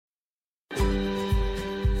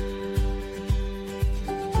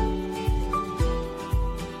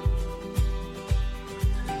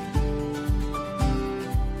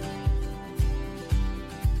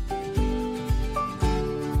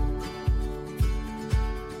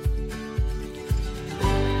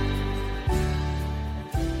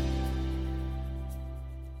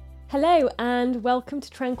Hello and welcome to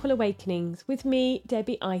Tranquil Awakenings with me,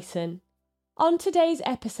 Debbie Ison. On today's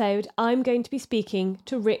episode, I'm going to be speaking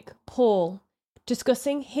to Rick Paul,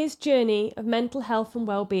 discussing his journey of mental health and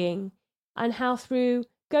well-being and how through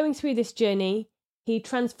going through this journey, he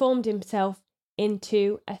transformed himself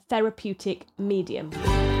into a therapeutic medium.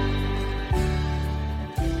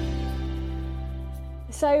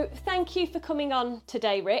 So thank you for coming on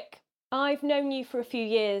today, Rick. I've known you for a few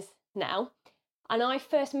years now. And I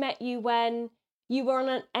first met you when you were on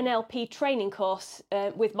an NLP training course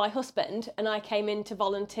with my husband, and I came in to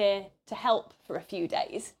volunteer to help for a few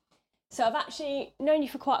days. So I've actually known you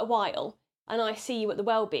for quite a while, and I see you at the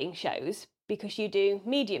wellbeing shows because you do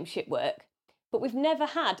mediumship work. But we've never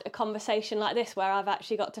had a conversation like this where I've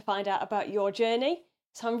actually got to find out about your journey.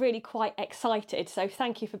 So I'm really quite excited. So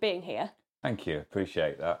thank you for being here. Thank you.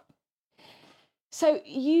 Appreciate that. So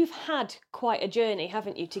you've had quite a journey,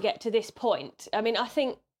 haven't you, to get to this point? I mean, I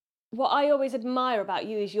think what I always admire about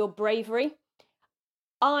you is your bravery.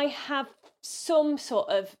 I have some sort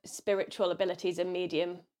of spiritual abilities and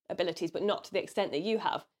medium abilities, but not to the extent that you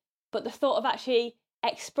have. But the thought of actually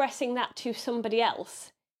expressing that to somebody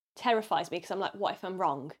else terrifies me because I'm like, what if I'm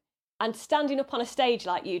wrong? And standing up on a stage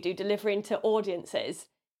like you do, delivering to audiences,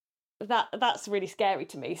 that's really scary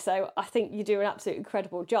to me. So I think you do an absolutely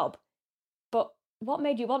incredible job. But what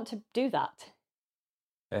made you want to do that?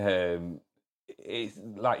 It's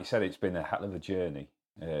like you said, it's been a hell of a journey.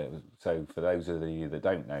 So for those of you that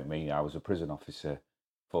don't know me, I was a prison officer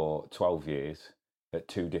for 12 years at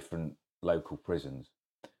 2 different local prisons.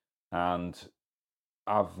 And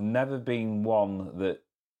I've never been one that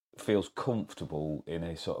feels comfortable in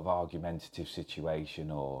a sort of argumentative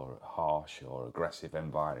situation or harsh or aggressive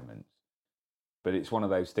environment. But it's one of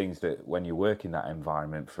those things that when you work in that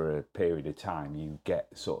environment for a period of time, you get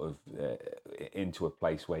sort of into a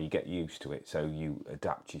place where you get used to it, so you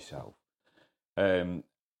adapt yourself.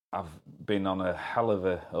 I've been on a hell of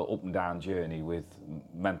a up and down journey with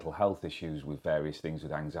mental health issues, with various things,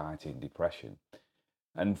 with anxiety and depression.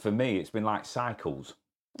 And for me, it's been like cycles.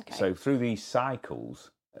 Okay. So through these cycles,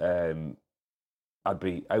 I'd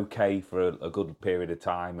be okay for a good period of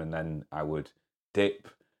time, and then I would dip.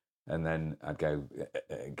 And then I'd go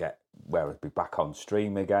get where I'd be back on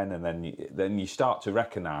stream again, and then you start to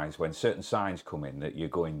recognise when certain signs come in that you're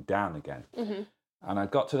going down again. Mm-hmm. And I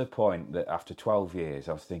got to the point that after 12 years,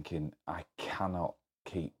 I was thinking, I cannot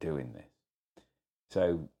keep doing this.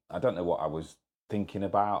 So I don't know what I was thinking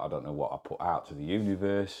about. I don't know what I put out to the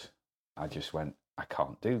universe. I just went, I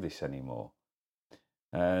can't do this anymore.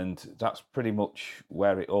 And that's pretty much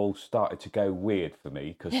where it all started to go weird for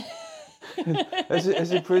me, because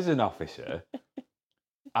as a prison officer,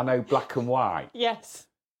 I know black and white. Yes.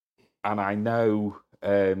 And I know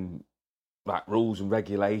like rules and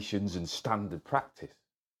regulations and standard practice.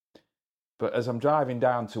 But as I'm driving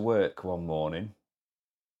down to work one morning,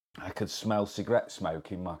 I could smell cigarette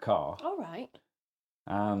smoke in my car. All right.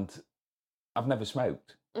 And I've never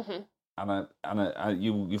smoked. Mm-hmm. And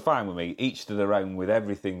you find with me, each to their own with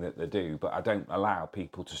everything that they do, but I don't allow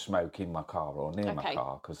people to smoke in my car or near my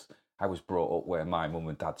car, because I was brought up where my mum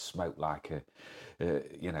and dad smoked like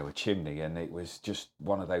a chimney, and it was just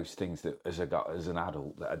one of those things that as an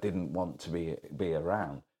adult that I didn't want to be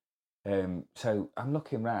around. So I'm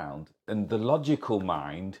looking round, and the logical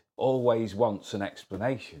mind always wants an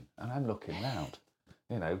explanation, and I'm looking round.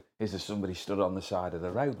 You know, is there somebody stood on the side of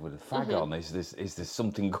the road with a fag mm-hmm. on? Is there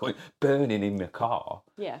something burning in my car?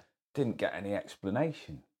 Yeah. Didn't get any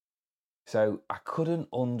explanation. So I couldn't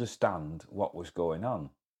understand what was going on.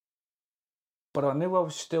 But I knew I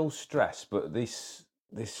was still stressed, but this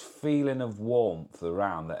feeling of warmth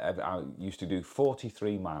around that. I used to do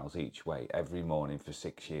 43 miles each way every morning for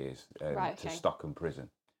 6 years to Stockholm Prison.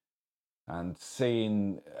 And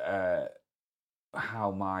seeing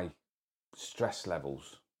how my stress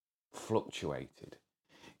levels fluctuated.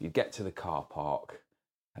 You'd get to the car park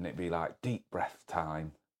and it'd be like deep breath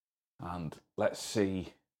time and let's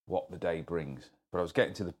see what the day brings. But I was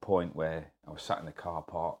getting to the point where I was sat in the car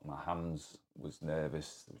park, my hands was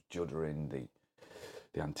nervous, I was juddering,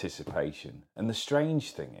 the anticipation. And the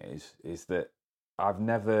strange thing is that I've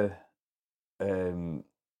never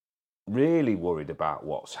really worried about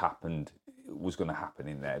what's was going to happen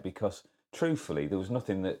in there, because truthfully, there was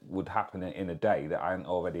nothing that would happen in a day that I hadn't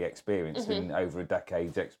already experienced mm-hmm. in over a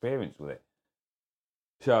decade's experience with it.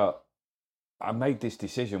 So I made this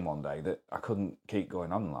decision one day that I couldn't keep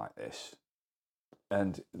going on like this.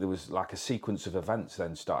 And there was like a sequence of events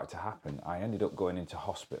then started to happen. I ended up going into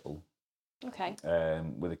hospital. Okay.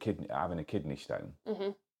 With having a kidney stone.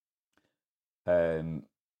 Mm-hmm.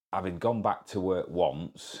 having gone back to work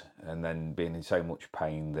once and then being in so much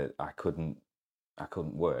pain that I couldn't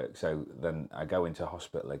work. So then I go into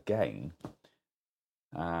hospital again,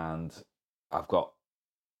 and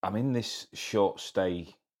I'm in this short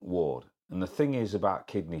stay ward. And the thing is about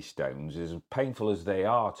kidney stones, as painful as they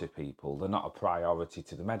are to people, they're not a priority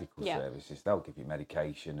to the medical services. They'll give you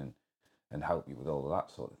medication and help you with all of that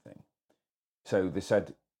sort of thing. So they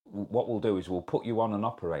said, what we'll do is we'll put you on an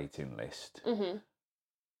operating list,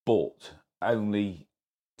 but only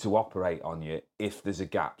to operate on you if there's a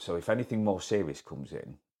gap. So if anything more serious comes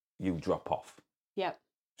in, you drop off. Yep.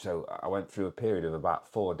 So I went through a period of about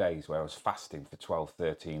 4 days where I was fasting for 12,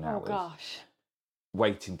 13 hours. Oh, gosh.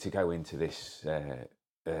 Waiting to go into this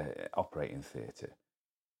operating theatre.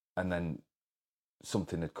 And then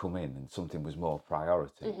something had come in and something was more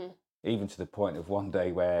priority. Even to the point of one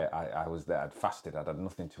day where I was there, I'd fasted, I'd had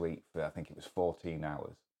nothing to eat for, I think it was 14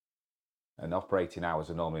 hours. And operating hours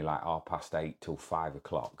are normally like 8:30 till 5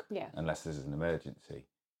 o'clock, unless there's an emergency.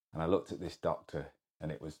 And I looked at this doctor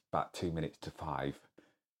and it was about 2 minutes to 5.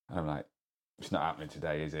 And I'm like, it's not happening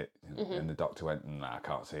today, is it? And the doctor went, nah, I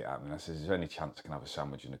can't see it happening. I said, is there any chance I can have a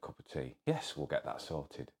sandwich and a cup of tea? Yes, we'll get that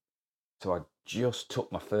sorted. So I just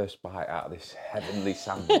took my first bite out of this heavenly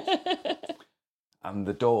sandwich. And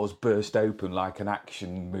the doors burst open like an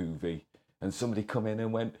action movie. And somebody come in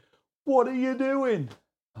and went, what are you doing?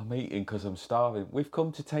 I'm eating because I'm starving. We've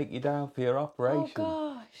come to take you down for your operation.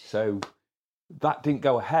 Oh, gosh. So that didn't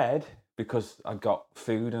go ahead because I'd got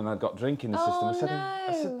food and I'd got drink in the system. I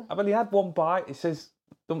said, I've only had one bite. It says,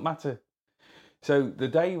 don't matter. So the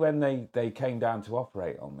day when they came down to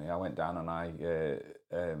operate on me, I went down and I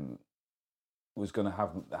was going to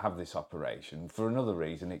have this operation. For another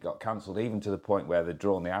reason, it got cancelled, even to the point where they'd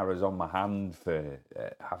drawn the arrows on my hand for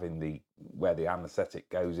having where the anaesthetic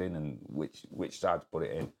goes in and which side to put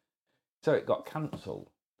it in. So it got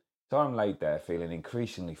cancelled. So I'm laid there feeling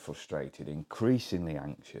increasingly frustrated, increasingly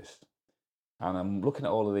anxious. And I'm looking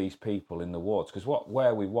at all of these people in the wards, because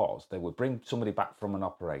where we was, they would bring somebody back from an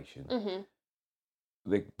operation.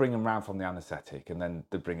 They'd bring them round from the anaesthetic and then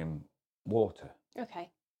they'd bring them water.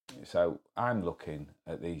 Okay. So I'm looking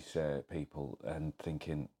at these people and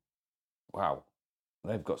thinking, wow,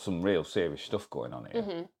 they've got some real serious stuff going on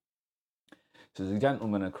here. So there's a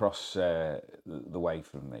gentleman across the way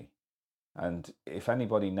from me. And if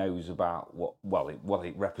anybody knows about what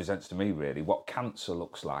it represents to me, really, what cancer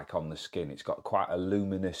looks like on the skin, it's got quite a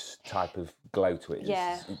luminous type of glow to it.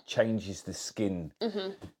 It changes the skin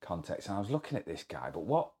context. And I was looking at this guy, but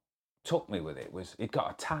what took me with it was he'd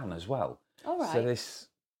got a tan as well. All right. So this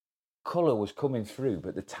colour was coming through,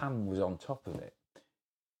 but the tan was on top of it.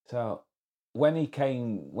 So when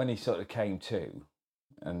he sort of came to,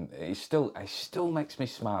 and it still makes me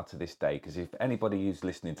smile to this day, because if anybody who's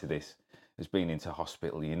listening to this has been into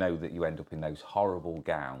hospital, you know that you end up in those horrible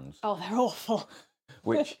gowns. Oh, they're awful.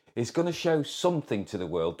 Which is going to show something to the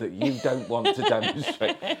world that you don't want to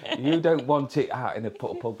demonstrate. You don't want it out in a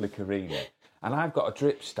public arena. And I've got a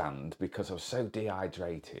drip stand because I was so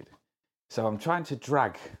dehydrated. So I'm trying to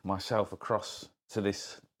drag myself across to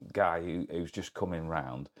this guy who's just coming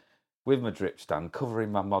round with my drip stand,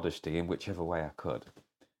 covering my modesty in whichever way I could.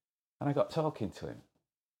 And I got talking to him.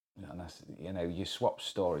 And I said, you swap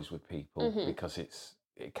stories with people because it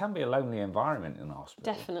can be a lonely environment in a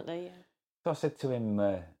hospital. Definitely, yeah. So I said to him,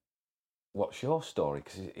 what's your story?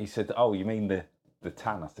 Because he said, oh, you mean the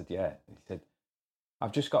tan? I said, yeah. He said,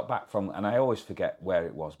 I've just got back from, and I always forget where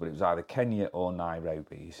it was, but it was either Kenya or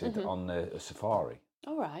Nairobi. He said, on a safari.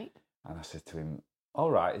 All right. And I said to him,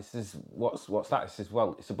 all right, he says, what's that? He says,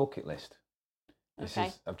 well, it's a bucket list. He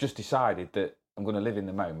says, I've just decided that I'm going to live in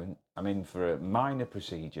the moment. I'm in for a minor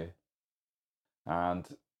procedure, and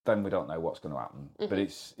then we don't know what's going to happen. But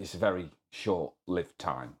it's a very short-lived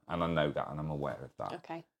time, and I know that, and I'm aware of that.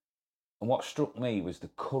 Okay. And what struck me was the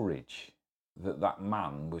courage that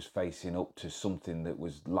man was facing up to something that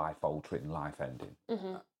was life-altering, life-ending.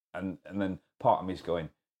 And then part of me is going,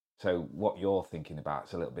 so what you're thinking about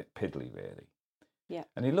is a little bit piddly, really. Yeah.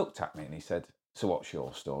 And he looked at me and he said, so what's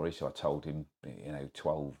your story? So I told him,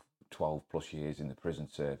 12 plus years in the prison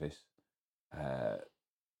service,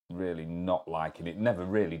 really not liking it. Never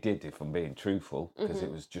really did, if I'm being truthful, because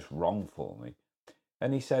it was just wrong for me.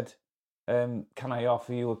 And he said, can I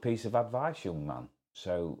offer you a piece of advice, young man?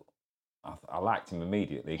 So I liked him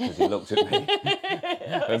immediately because he looked at me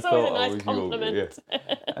and thought, a nice compliment.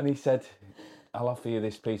 And he said, I'll offer you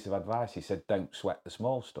this piece of advice. He said, don't sweat the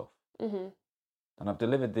small stuff. And I've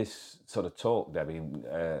delivered this sort of talk, Debbie,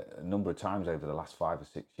 a number of times over the last 5 or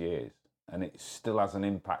 6 years. And it still has an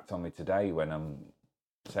impact on me today when I'm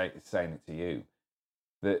saying it to you,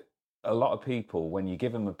 that a lot of people, when you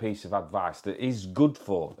give them a piece of advice that is good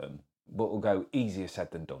for them, but will go easier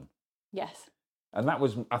said than done. Yes. And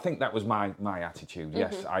I think that was my attitude.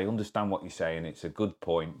 Yes, I understand what you're saying. It's a good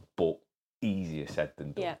point, but easier said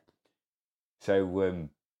than done. Yeah. So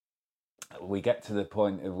we get to the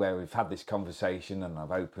point of where we've had this conversation and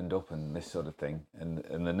I've opened up and this sort of thing.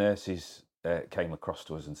 And the nurses came across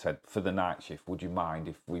to us and said, for the night shift, would you mind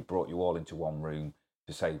if we brought you all into one room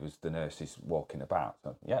to save us the nurses walking about?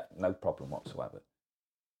 So, yeah, no problem whatsoever.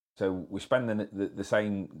 So we spend the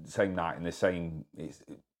same night in the same...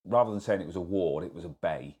 rather than saying it was a ward, it was a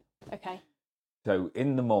bay. Okay. So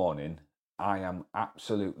in the morning, I am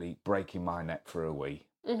absolutely breaking my neck for a wee.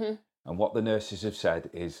 Mm-hmm. And what the nurses have said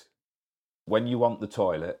is, when you want the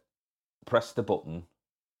toilet, press the button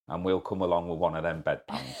and we'll come along with one of them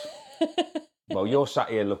bedpans. Well, you're sat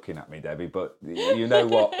here looking at me, Debbie, but you know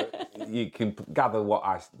what? You can gather what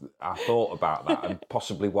I thought about that and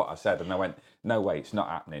possibly what I said. And I went, no way, it's not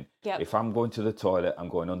happening. Yep. If I'm going to the toilet, I'm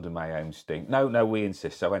going under my own steam. No, we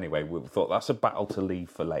insist. So anyway, we thought that's a battle to leave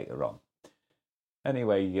for later on.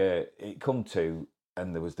 Anyway, it come to,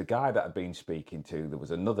 and there was the guy that I'd been speaking to. There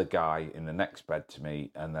was another guy in the next bed to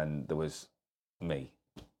me, and then there was me.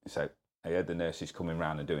 So I heard the nurses coming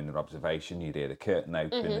round and doing their observation. You'd hear the curtain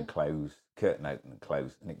open and close, curtain open and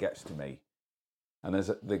close, and it gets to me. And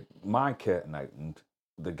as my curtain opened,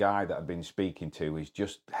 the guy that I'd been speaking to is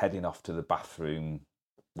just heading off to the bathroom,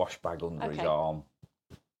 wash bag under his arm,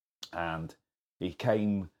 and he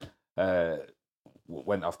came,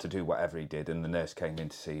 went off to do whatever he did, and the nurse came in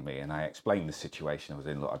to see me, and I explained the situation I was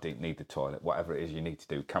in. Look, I didn't need the toilet. Whatever it is you need to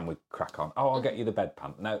do, can we crack on? Oh, I'll get you the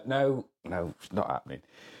bedpan. No, it's not happening.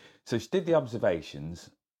 So she did the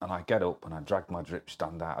observations, and I get up and I drag my drip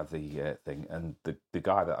stand out of the thing, and the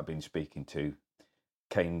guy that I've been speaking to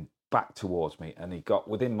came back towards me, and he got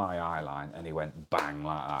within my eye line, and he went bang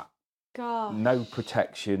like that. God. No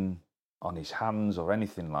protection on his hands or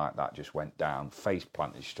anything like that, just went down, face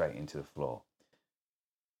planted straight into the floor.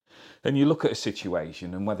 And you look at a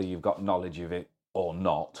situation, and whether you've got knowledge of it or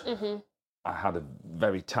not, I had a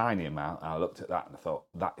very tiny amount, and I looked at that and I thought,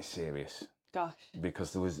 that is serious. Gosh.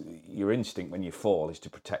 Because there was, your instinct when you fall is to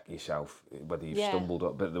protect yourself, whether you've stumbled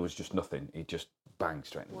up, but there was just nothing. It just banged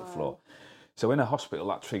straight into the floor. So in a hospital,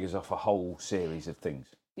 that triggers off a whole series of things.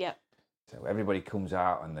 Yeah. So everybody comes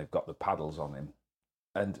out and they've got the paddles on him.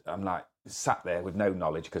 And I'm like, sat there with no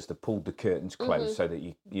knowledge because they pulled the curtains closed so that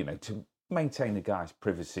you know, to maintain the guy's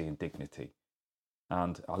privacy and dignity.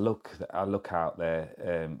 And I look out there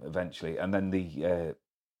eventually, and then the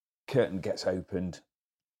curtain gets opened,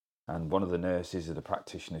 and one of the nurses or the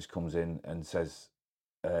practitioners comes in and says,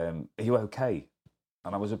 "Are you okay?"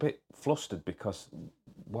 And I was a bit flustered because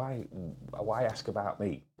why ask about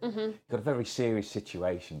me? You've got a very serious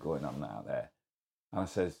situation going on out there. And I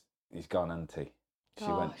says, "He's gone, auntie."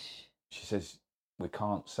 She says, "We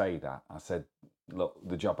can't say that." I said, "Look,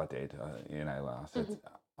 the job I did, I said,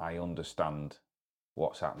 I understand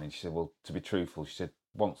what's happening." She said, "Well, to be truthful," she said,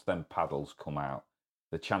 "once them paddles come out,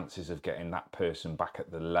 the chances of getting that person back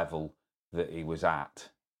at the level that he was at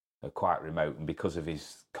are quite remote. And because of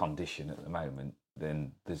his condition at the moment,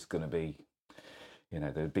 then there's going to be,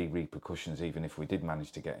 there'd be repercussions even if we did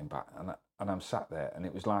manage to get him back." And I'm sat there, and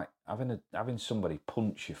it was like having somebody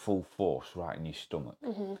punch you full force right in your stomach.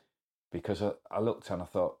 Because I looked and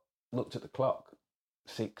I looked at the clock,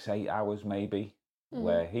 6-8 hours maybe,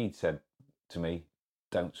 where he'd said to me,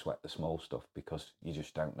 "Don't sweat the small stuff because you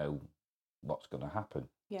just don't know what's going to happen."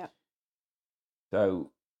 Yeah.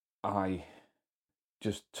 So I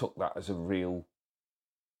just took that as a real,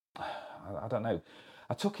 I don't know,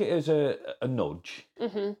 I took it as a nudge.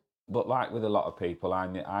 But like with a lot of people, I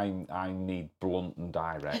need blunt and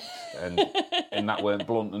direct, and that weren't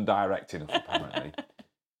blunt and direct enough apparently.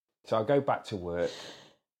 So I go back to work,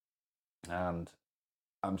 and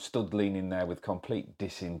I'm stood leaning there with complete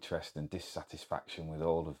disinterest and dissatisfaction with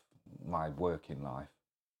all of my working life.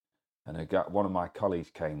 And one of my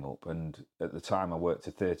colleagues came up, and at the time I worked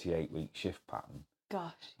a 38-week shift pattern.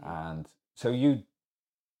 Gosh. And so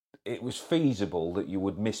it was feasible that you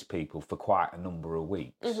would miss people for quite a number of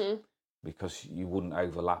weeks because you wouldn't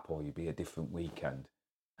overlap or you'd be a different weekend.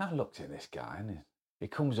 And I looked at this guy, and he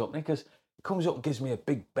comes up and gives me a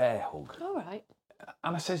big bear hug. All right.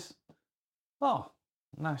 And I says, "Oh,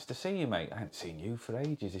 nice to see you, mate. I haven't seen you for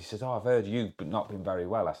ages." He says, "Oh, I've heard you've not been very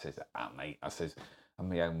well." I says, "Mate," I says, "I'm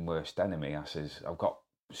my own worst enemy." I says, "I've got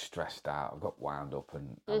stressed out, I've got wound up,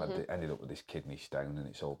 and I've ended up with this kidney stone, and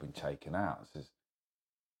it's all been taken out." I says,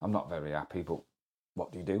 "I'm not very happy, but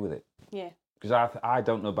what do you do with it?" Yeah. Because I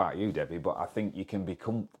don't know about you, Debbie, but I think you can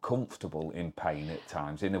become comfortable in pain at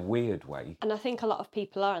times in a weird way. And I think a lot of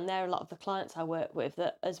people are, and there are a lot of the clients I work with,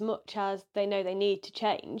 that as much as they know they need to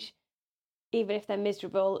change, even if they're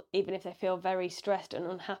miserable, even if they feel very stressed and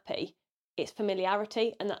unhappy, it's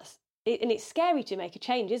familiarity, and it's scary to make a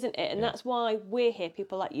change, isn't it? And that's why we're here,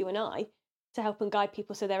 people like you and I, to help and guide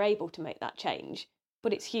people so they're able to make that change.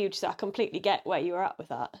 But it's huge, so I completely get where you were at with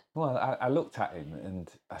that. Well, I looked at him and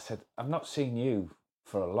I said, I've not seen you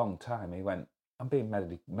for a long time. He went, I'm being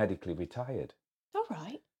medically retired. All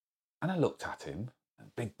right. And I looked at him, a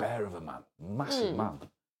big bear of a man, massive man,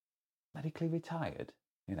 medically retired.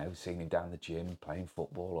 You know, seen him down the gym, playing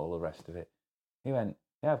football, all the rest of it. He went,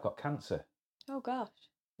 yeah, I've got cancer. Oh, gosh.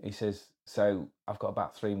 He says, so I've got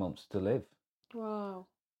about 3 months to live. Wow.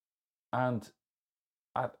 And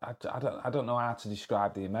I don't know how to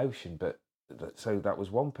describe the emotion, but so that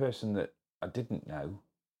was one person that I didn't know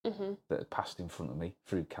that had passed in front of me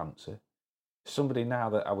through cancer. Somebody now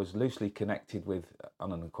that I was loosely connected with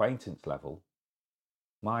on an acquaintance level.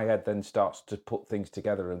 My head then starts to put things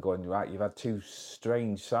together and going, right, you've had two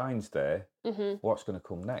strange signs there. What's going to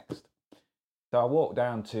come next? So I walked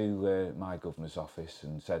down to my governor's office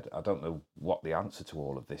and said, I don't know what the answer to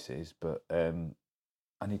all of this is, but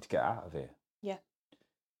I need to get out of here. Yeah.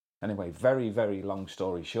 Anyway, very, very long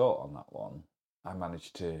story short on that one, I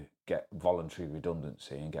managed to get voluntary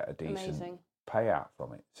redundancy and get a decent payout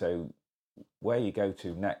from it. So where you go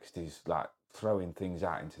to next is like throwing things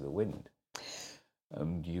out into the wind.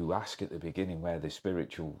 You ask at the beginning where the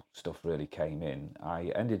spiritual stuff really came in.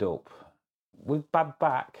 I ended up with bad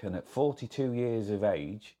back, and at 42 years of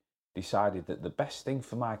age, decided that the best thing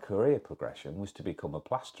for my career progression was to become a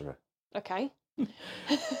plasterer. Okay.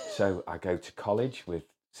 So I go to college with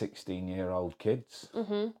 16-year-old kids,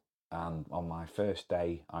 and on my first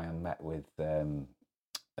day, I am met with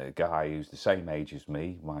a guy who's the same age as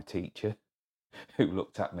me, my teacher, who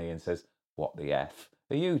looked at me and says, "What the F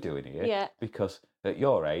are you doing here? Yeah. Because at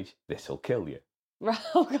your age, this'll kill you."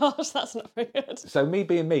 Oh gosh, that's not very good. So me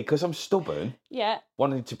being me, because I'm stubborn, Yeah.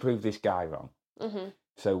 wanted to prove this guy wrong.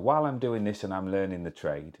 So while I'm doing this and I'm learning the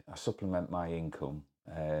trade, I supplement my income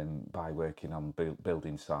by working on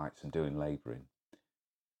building sites and doing labouring.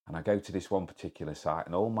 And I go to this one particular site,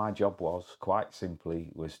 and all my job was, quite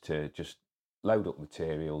simply, was to just load up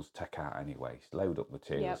materials, take out any waste. Load up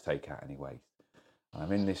materials, take out any waste. And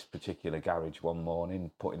I'm in this particular garage one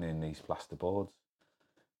morning, putting in these plasterboards,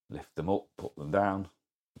 lift them up, put them down.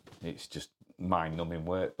 It's just mind-numbing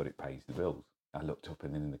work, but it pays the bills. I looked up,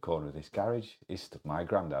 and in the corner of this garage is my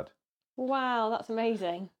granddad. Wow, that's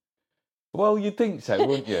amazing. Well, you'd think so,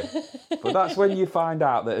 wouldn't you? But that's when you find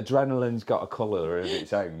out that adrenaline's got a colour of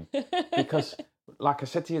its own. Because, like I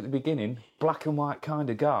said to you at the beginning, black and white kind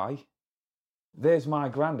of guy, there's my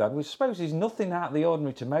granddad, which I suppose is nothing out of the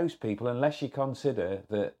ordinary to most people, unless you consider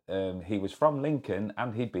that he was from Lincoln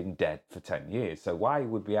and he'd been dead for 10 years. So why he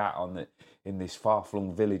would be out in this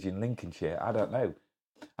far-flung village in Lincolnshire, I don't know.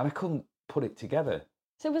 And I couldn't put it together.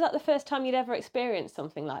 So was that the first time you'd ever experienced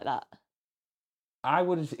something like that? I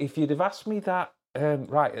would have, if you'd have asked me that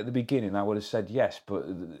right at the beginning, I would have said yes. But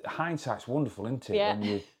hindsight's wonderful, isn't it? Yeah. When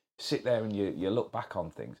you sit there and you look back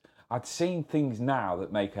on things. I'd seen things now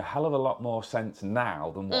that make a hell of a lot more sense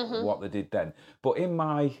now than what they did then. But in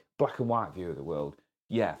my black and white view of the world,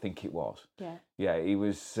 yeah, I think it was. Yeah. Yeah, he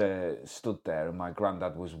was stood there, and my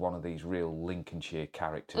granddad was one of these real Lincolnshire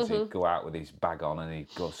characters. He'd go out with his bag on and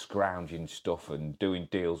he'd go scrounging stuff and doing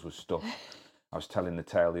deals with stuff. I was telling the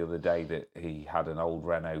tale the other day that he had an old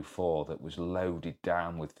Renault 4 that was loaded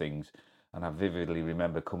down with things. And I vividly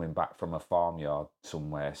remember coming back from a farmyard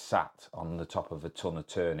somewhere, sat on the top of a ton of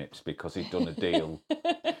turnips because he'd done a deal.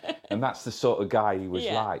 And that's the sort of guy he was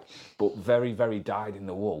like. But very, very dyed in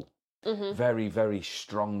the wool. Very, very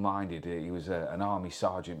strong-minded. He was an army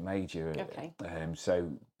sergeant major. Okay. So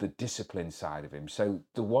the discipline side of him. So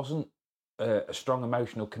there wasn't a strong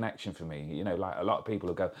emotional connection for me. You know, like a lot of people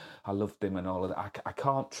who go, I loved him and all of that. I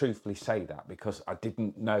can't truthfully say that because I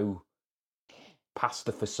didn't know past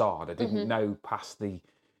the facade. I didn't know past the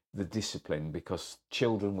discipline, because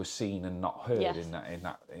children were seen and not heard in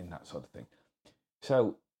that sort of thing.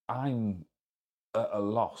 So I'm at a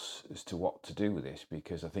loss as to what to do with this,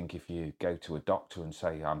 because I think if you go to a doctor and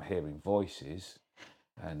say I'm hearing voices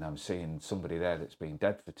and I'm seeing somebody there that's been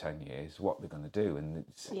dead for 10 years, what they're going to do, and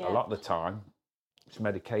it's a lot of the time it's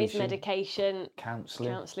medication,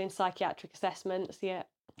 counselling, psychiatric assessments. Yeah.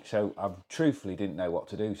 So I truthfully didn't know what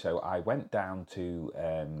to do. So I went down to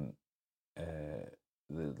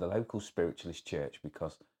the local spiritualist church,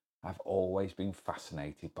 because I've always been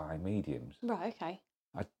fascinated by mediums. Right, okay.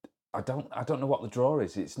 I don't know what the draw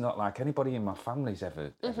is. It's not like anybody in my family's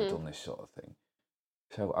ever done this sort of thing.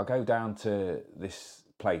 So I go down to this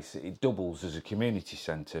place. It doubles as a community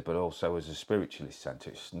centre, but also as a spiritualist centre.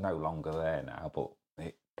 It's no longer there now, but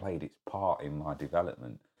it played its part in my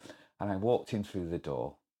development. And I walked in through the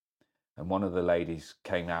door, and one of the ladies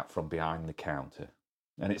came out from behind the counter.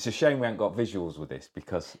 And it's a shame we haven't got visuals with this,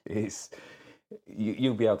 because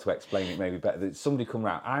you'll be able to explain it maybe better. That somebody come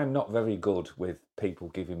round. I'm not very good with people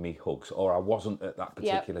giving me hugs, or I wasn't at that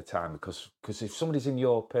particular time, because if somebody's in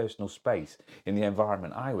your personal space, in the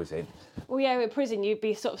environment I was in. Well, yeah, in prison, you'd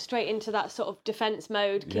be sort of straight into that sort of defence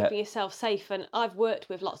mode, keeping yourself safe. And I've worked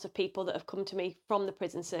with lots of people that have come to me from the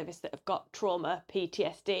prison service that have got trauma,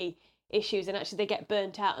 PTSD issues, and actually they get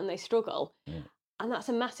burnt out and they struggle. And that's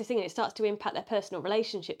a massive thing, and it starts to impact their personal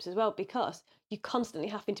relationships as well, because you're constantly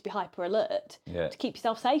having to be hyper alert to keep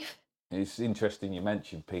yourself safe. It's interesting you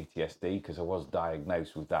mentioned PTSD, because I was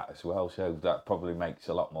diagnosed with that as well, so that probably makes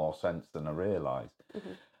a lot more sense than I realised.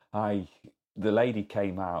 The lady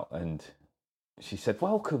came out and she said,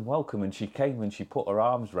 "Welcome, welcome," and she came and she put her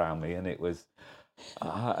arms around me, and it was,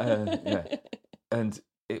 and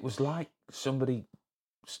it was like somebody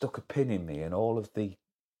stuck a pin in me, and all of the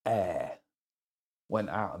air went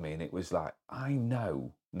out of me, and it was like, I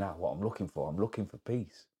know now what I'm looking for. I'm looking for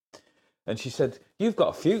peace. And she said, "You've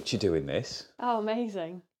got a future doing this." Oh,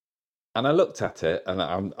 amazing. And I looked at her, and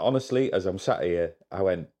I'm honestly, as I'm sat here, I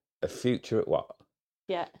went, "A future at what?"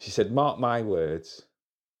 Yeah. She said, "Mark my words,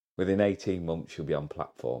 within 18 months you'll be on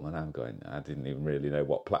platform." And I'm going, I didn't even really know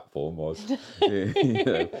what platform was.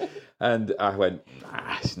 And I went,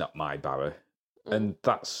 it's not my barrow. And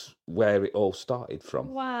that's where it all started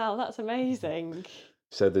from. Wow, that's amazing.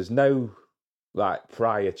 So there's no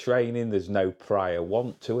prior training, there's no prior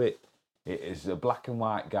want to it. It is a black and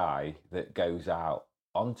white guy that goes out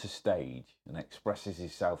onto stage and expresses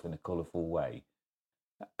himself in a colourful way.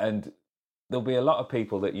 And there'll be a lot of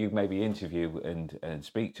people that you maybe interview and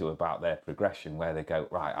speak to about their progression, where they go,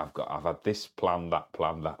 right, I've had this plan, that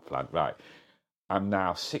plan, right. I'm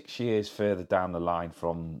now 6 years further down the line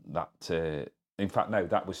from that. In fact, no,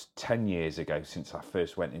 that was 10 years ago since I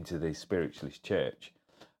first went into the spiritualist church.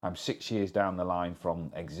 I'm 6 years down the line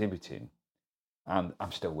from exhibiting, and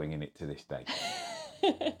I'm still winging it to this day.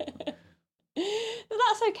 But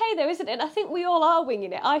that's okay though, isn't it? And I think we all are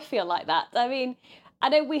winging it. I feel like that. I mean, I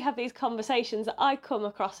know we have these conversations that I come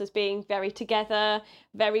across as being very together,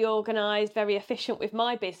 very organised, very efficient with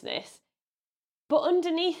my business. But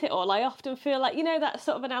underneath it all, I often feel like, you know, that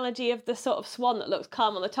sort of analogy of the sort of swan that looks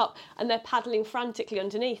calm on the top and they're paddling frantically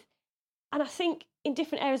underneath. And I think in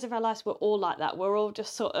different areas of our lives, we're all like that. We're all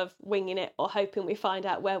just sort of winging it or hoping we find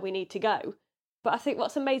out where we need to go. But I think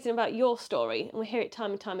what's amazing about your story, and we hear it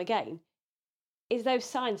time and time again, is those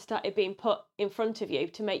signs started being put in front of you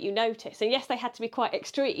to make you notice. And yes, they had to be quite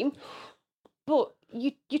extreme, but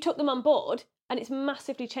you took them on board, and it's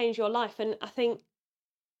massively changed your life. And I think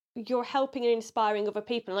you're helping and inspiring other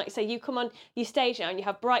people. And like I say, you come on your stage now and you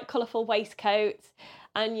have bright, colourful waistcoats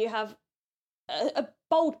and you have a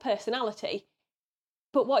bold personality.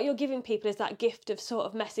 But what you're giving people is that gift of sort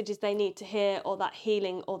of messages they need to hear, or that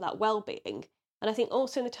healing, or that well-being. And I think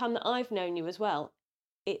also in the time that I've known you as well,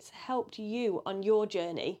 it's helped you on your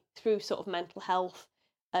journey through sort of mental health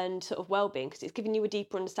and sort of well-being, because it's given you a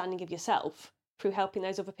deeper understanding of yourself through helping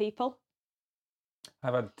those other people.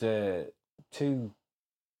 I've had two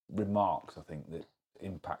remarks, I think, that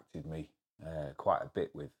impacted me quite a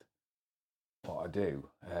bit with what I do.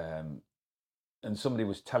 And somebody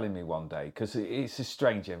was telling me one day, because it's a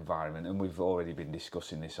strange environment, and we've already been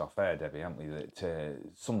discussing this off air, Debbie, haven't we, that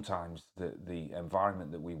sometimes the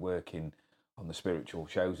environment that we work in on the spiritual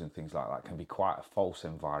shows and things like that can be quite a false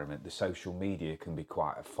environment. The social media can be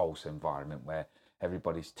quite a false environment, where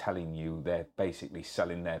everybody's telling you they're basically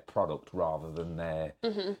selling their product rather than their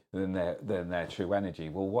true energy.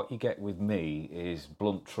 Well, what you get with me is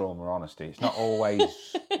blunt trauma honesty. It's not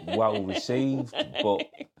always well received, but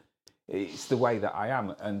it's the way that I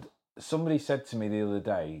am. And somebody said to me the other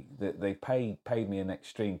day that they paid me an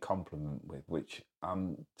extreme compliment with, which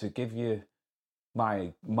to give you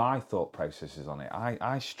my thought processes on it.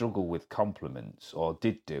 I struggle with compliments, or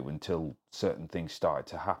did do until certain things started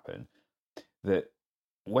to happen. That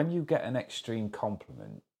when you get an extreme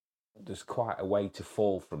compliment, there's quite a way to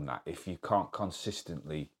fall from that if you can't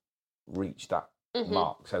consistently reach that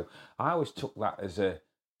mark. So I always took that as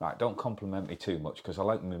don't compliment me too much, because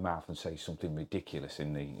I'll open my mouth and say something ridiculous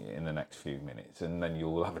in the next few minutes, and then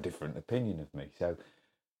you'll have a different opinion of me. So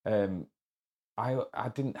I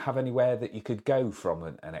didn't have anywhere that you could go from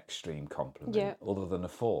an extreme compliment other than a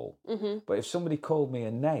fall. But if somebody called me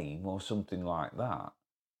a name or something like that,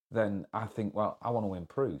 then I think, well, I want to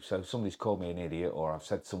improve. So if somebody's called me an idiot, or I've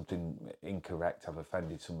said something incorrect, I've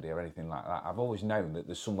offended somebody or anything like that, I've always known that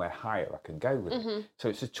there's somewhere higher I can go with it. So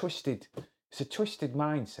it's a twisted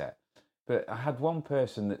mindset. But I had one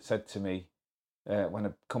person that said to me when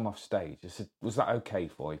I come off stage, I said, was that okay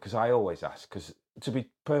for you? Because I always ask, because to be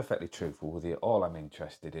perfectly truthful with you, all I'm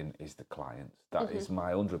interested in is the clients. That is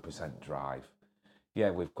my 100% drive.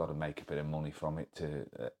 Yeah, we've got to make a bit of money from it to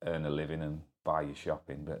earn a living and buy your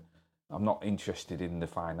shopping, but I'm not interested in the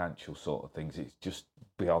financial sort of things. It's just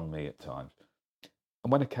beyond me at times.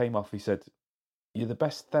 And when I came off, he said, "You're the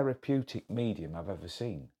best therapeutic medium I've ever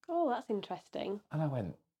seen." Oh, that's interesting. And I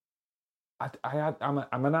went,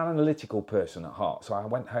 I'm an analytical person at heart, so I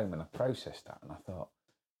went home and I processed that, and I thought,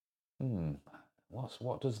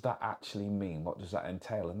 what does that actually mean? What does that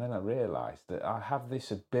entail? And then I realised that I have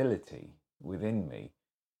this ability within me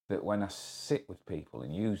that when I sit with people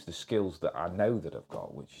and use the skills that I know that I've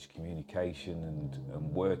got, which is communication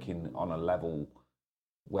and working on a level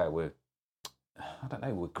where we're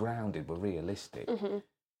grounded, we're realistic,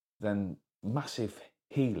 then massive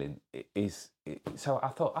healing is. So I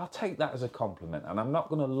thought, I'll take that as a compliment, and I'm not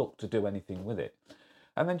going to look to do anything with it.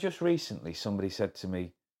 And then just recently, somebody said to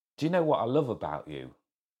me, "Do you know what I love about you?"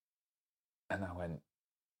 And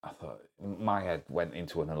I thought, my head went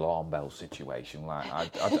into an alarm bell situation. Like,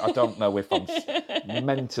 I don't know if I'm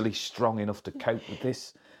mentally strong enough to cope with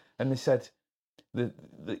this. And they said,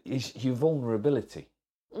 is your vulnerability.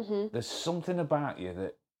 There's something about you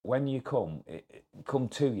that when you come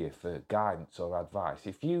to you for guidance or advice,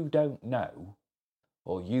 if you don't know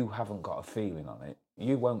or you haven't got a feeling on it,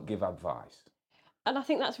 you won't give advice. And I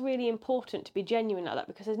think that's really important to be genuine like that,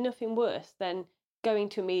 because there's nothing worse than going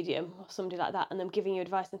to a medium or somebody like that and them giving you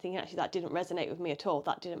advice and thinking, actually, that didn't resonate with me at all.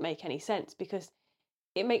 That didn't make any sense, because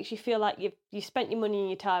it makes you feel like you spent your money and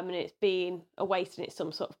your time and it's been a waste and it's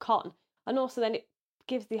some sort of con. And also then it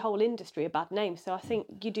gives the whole industry a bad name. So I think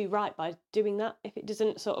you do right by doing that. If it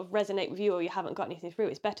doesn't sort of resonate with you or you haven't got anything through,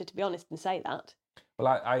 it's better to be honest and say that.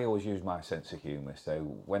 Well, I always use my sense of humour. So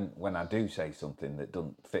when I do say something that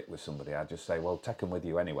doesn't fit with somebody, I just say, well, take them with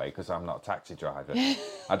you anyway, because I'm not a taxi driver.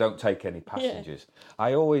 I don't take any passengers. Yeah.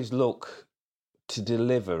 I always look to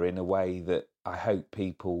deliver in a way that I hope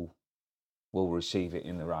people will receive it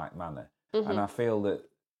in the right manner. And I feel that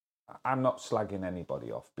I'm not slagging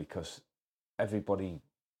anybody off, because everybody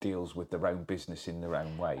deals with their own business in their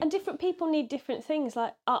own way. And different people need different things.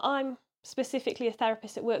 Like, I'm specifically a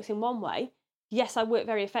therapist that works in one way. Yes, I work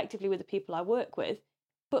very effectively with the people I work with,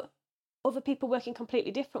 but other people work in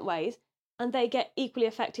completely different ways and they get equally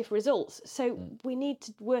effective results. So we need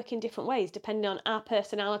to work in different ways depending on our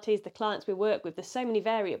personalities, the clients we work with. There's so many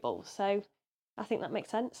variables. So I think that makes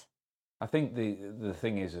sense. I think the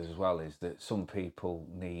thing is as well is that some people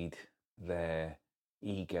need their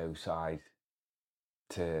ego side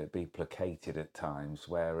to be placated at times,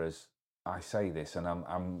 whereas I say this, and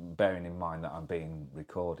I'm bearing in mind that I'm being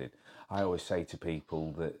recorded. I always say to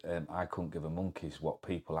people that I couldn't give a monkey's what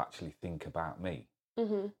people actually think about me,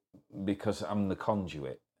 because I'm the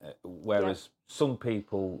conduit. Whereas some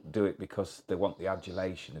people do it because they want the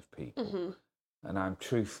adulation of people, and I'm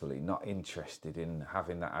truthfully not interested in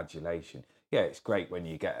having that adulation. Yeah, it's great when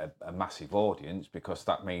you get a massive audience, because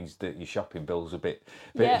that means that your shopping bill's a bit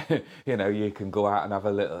you know, you can go out and have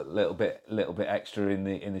a little bit extra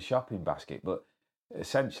in the shopping basket. But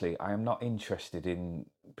essentially, I am not interested in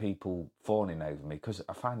people fawning over me, because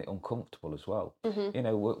I find it uncomfortable as well. You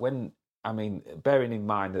know, bearing in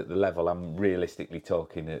mind at the level I'm realistically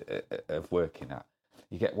talking of working at,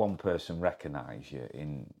 you get one person recognise you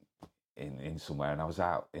in somewhere, and I was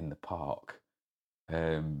out in the park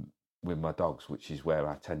with my dogs, which is where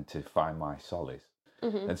I tend to find my solace.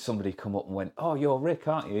 And somebody come up and went, "Oh, you're Rick,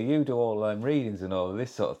 aren't you? You do all readings and all of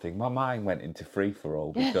this sort of thing." My mind went into free for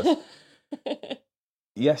all, because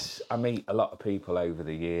yes, I meet a lot of people over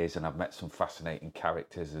the years, and I've met some fascinating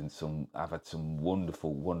characters, and I've had some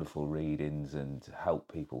wonderful, wonderful readings and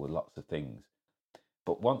helped people with lots of things.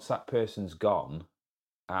 But once that person's gone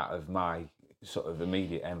out of my sort of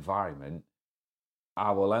immediate environment,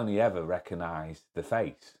 I will only ever recognise the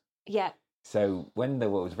face. Yeah. So when they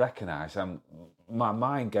was recognised, my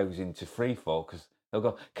mind goes into free fall, because they'll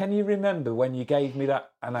go, "Can you remember when you gave me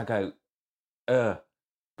that?" And I go,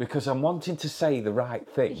 because I'm wanting to say the right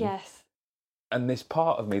thing. Yes. And this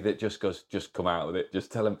part of me that just goes, "Just come out with it.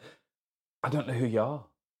 Just tell them, I don't know who you are."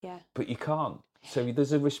 Yeah. But you can't. So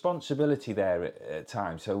there's a responsibility there at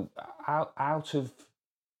times. So out of,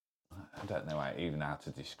 I don't know even how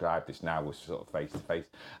to describe this now. We're sort of face to face.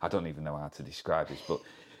 I don't even know how to describe this, but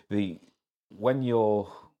when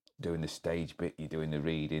you're doing the stage bit, you're doing the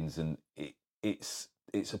readings, and it's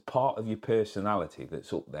it's a part of your personality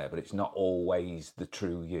that's up there, but it's not always the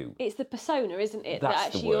true you. It's the persona, isn't it? That's that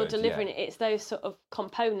actually the you're word, delivering yeah. it. It's those sort of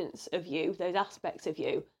components of you, those aspects of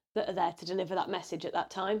you that are there to deliver that message at that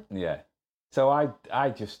time. Yeah. So I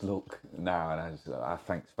just look now and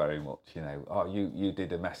thanks very much. You know, oh, you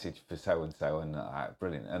did a message for so and so, and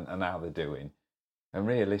brilliant, and how they're doing. And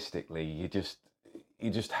realistically, you're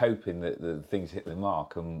just hoping that the things hit the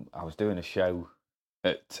mark. And I was doing a show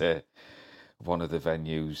at one of the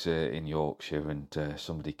venues in Yorkshire, and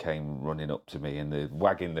somebody came running up to me and they're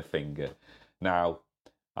wagging the finger. Now,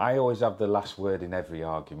 I always have the last word in every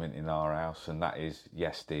argument in our house, and that is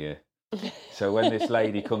yes, dear. So when this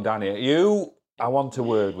lady come down here, I want a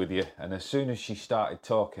word with you. And as soon as she started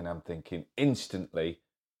talking, I'm thinking instantly,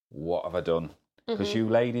 what have I done? Because you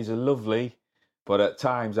ladies are lovely. But at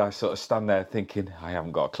times I sort of stand there thinking, I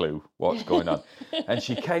haven't got a clue what's going on. And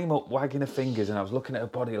she came up wagging her fingers, and I was looking at her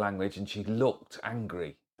body language, and she looked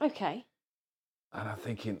angry. Okay. And I'm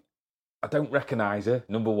thinking, I don't recognise her,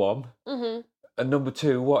 number one. Mm-hmm. And number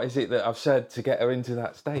two, what is it that I've said to get her into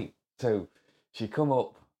that state? So she come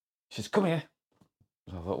up, she says, come here.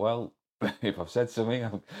 So I thought, well, if I've said something,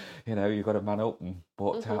 you've got to man up, and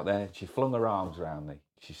walked out there. She flung her arms around me.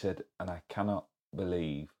 She said, and I cannot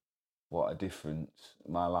believe what a difference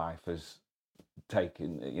my life has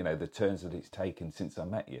taken, the turns that it's taken since I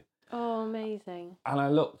met you. Oh, amazing. And I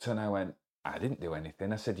looked and I went, I didn't do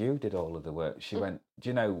anything. I said, you did all of the work. She went, do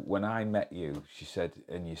you know, when I met you, she said,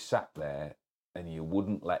 and you sat there and you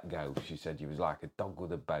wouldn't let go. She said, you was like a dog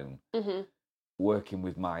with a bone, working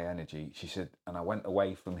with my energy. She said, and I went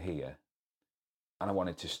away from here and I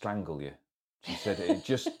wanted to strangle you. She said, it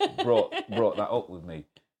just brought that up with me.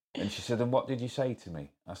 And she said, and what did you say to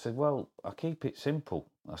me? I said, well, I keep it simple.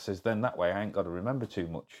 I says, then that way I ain't got to remember too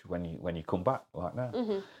much when you come back like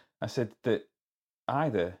that. I said that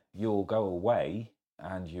either you'll go away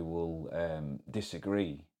and you will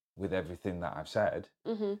disagree with everything that I've said,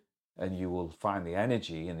 and you will find the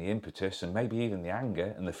energy and the impetus and maybe even the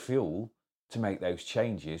anger and the fuel to make those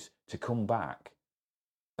changes to come back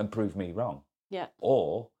and prove me wrong. Yeah.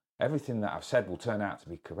 Or everything that I've said will turn out to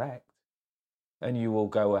be correct, and you will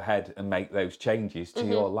go ahead and make those changes to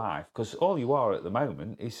your life, because all you are at the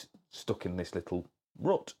moment is stuck in this little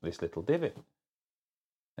rut, this little divot.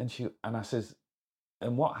 And I says,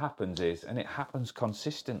 and what happens is, and it happens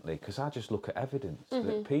consistently, because I just look at evidence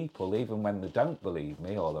that people, even when they don't believe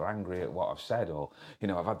me or they're angry at what I've said, or,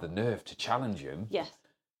 I've had the nerve to challenge them, yes,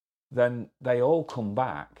 then they all come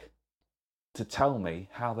back to tell me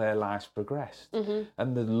how their life's progressed.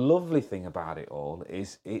 And the lovely thing about it all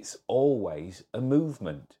is it's always a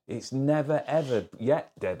movement. It's never, ever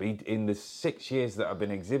yet, Debbie, in the 6 years that I've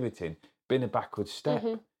been exhibiting, been a backward step.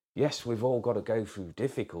 Yes, we've all got to go through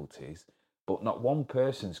difficulties, but not one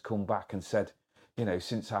person's come back and said,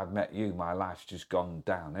 since I've met you, my life's just gone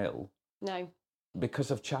downhill. No.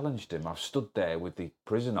 Because I've challenged him. I've stood there with the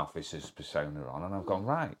prison officer's persona on, and I've gone,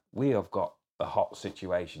 right, we have got a hot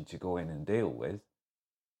situation to go in and deal with,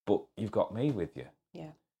 but you've got me with you.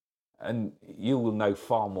 Yeah. And you will know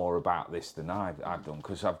far more about this than I've done,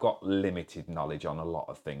 because I've got limited knowledge on a lot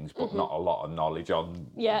of things, but not a lot of knowledge on...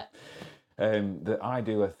 Yeah. That I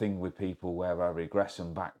do a thing with people where I regress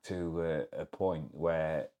them back to a point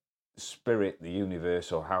where spirit, the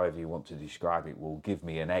universe, or however you want to describe it, will give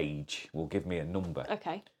me an age, will give me a number.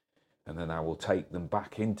 Okay. And then I will take them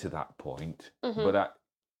back into that point. But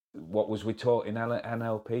what was we taught in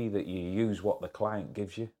NLP? That you use what the client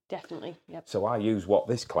gives you? Definitely, yep. So I use what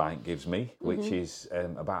this client gives me, which is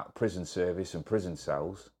about prison service and prison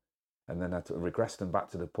cells. And then I regress them back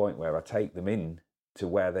to the point where I take them in to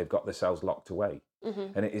where they've got the cells locked away.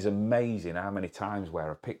 And it is amazing how many times where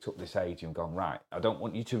I've picked up this age and gone, right, I don't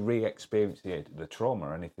want you to re-experience the trauma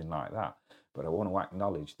or anything like that, but I want to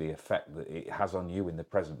acknowledge the effect that it has on you in the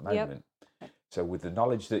present moment. Yep. So with the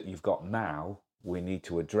knowledge that you've got now, we need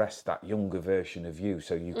to address that younger version of you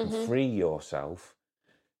so you can free yourself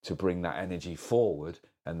to bring that energy forward,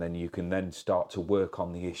 and then you can then start to work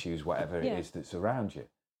on the issues, whatever it is that's around you.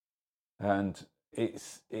 And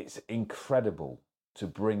it's incredible to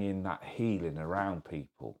bring in that healing around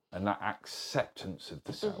people and that acceptance of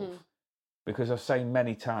the self. Because I've said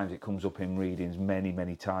many times, it comes up in readings many,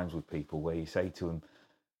 many times with people where you say to them,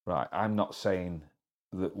 right, I'm not saying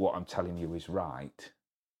that what I'm telling you is right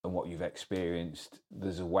and what you've experienced,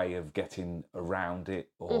 there's a way of getting around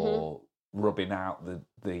it or rubbing out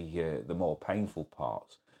the more painful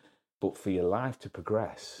parts. But for your life to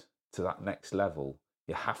progress to that next level,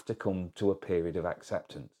 you have to come to a period of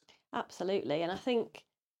acceptance. Absolutely. And I think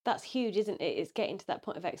that's huge, isn't it? It's getting to that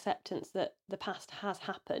point of acceptance that the past has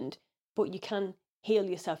happened, but you can heal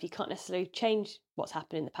yourself. You can't necessarily change what's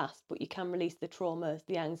happened in the past, but you can release the traumas,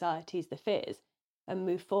 the anxieties, the fears, and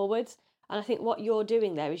move forwards. And I think what you're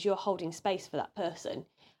doing there is you're holding space for that person.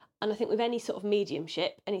 And I think with any sort of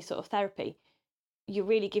mediumship, any sort of therapy, you're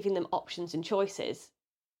really giving them options and choices.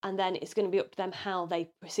 And then it's going to be up to them how they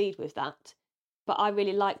proceed with that. But I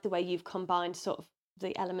really like the way you've combined sort of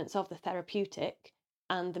the elements of the therapeutic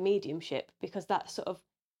and the mediumship, because that's sort of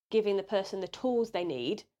giving the person the tools they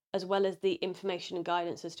need as well as the information and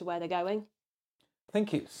guidance as to where they're going. I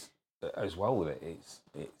think it's, as well with it,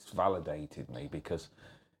 it's validated me, because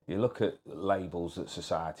you look at labels that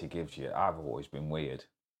society gives you. I've always been weird.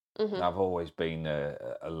 Mm-hmm. I've always been a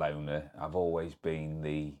loner. I've always been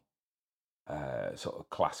the sort of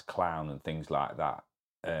class clown and things like that.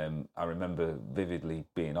 I remember vividly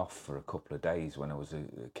being off for a couple of days when I was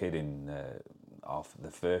a kid in off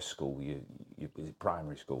the first school,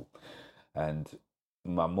 primary school, and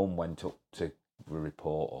my mum went up to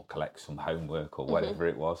report or collect some homework or whatever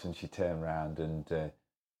it was, and she turned around and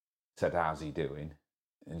said, "How's he doing?"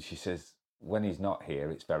 And she says, "When he's not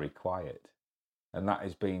here, it's very quiet." And that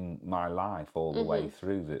has been my life all the way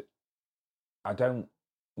through, that I don't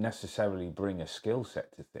necessarily bring a skill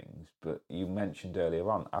set to things, but you mentioned earlier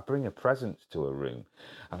on, I bring a presence to a room.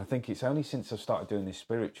 And I think it's only since I've started doing this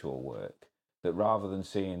spiritual work that, rather than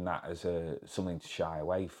seeing that as something to shy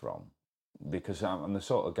away from, because I'm the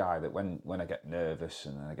sort of guy that when I get nervous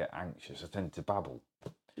and I get anxious, I tend to babble.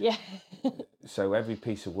 Yeah. So every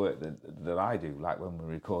piece of work that I do, like when we're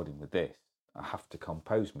recording with this, I have to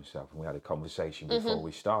compose myself. And we had a conversation before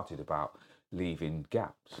we started about leaving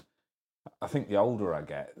gaps. I think the older I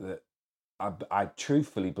get, that I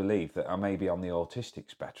truthfully believe that I may be on the autistic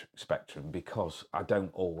spectrum, because I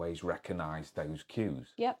don't always recognise those cues.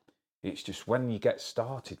 Yep. It's just when you get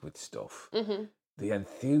started with stuff, the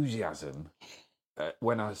enthusiasm,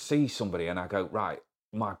 when I see somebody and I go, right,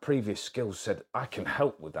 my previous skills said I can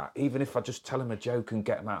help with that, even if I just tell them a joke and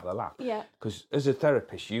get them out of the laugh. Yeah. Because as a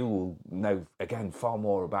therapist, you will know, again, far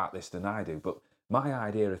more about this than I do, but my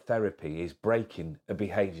idea of therapy is breaking a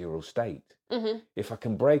behavioural state. If I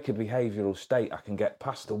can break a behavioural state, I can get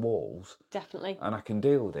past the walls. Definitely. And I can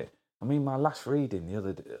deal with it. I mean, my last reading the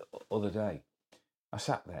other day, I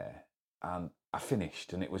sat there and I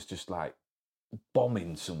finished, and it was just like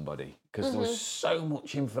bombing somebody, because there was so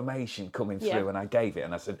much information coming through, and I gave it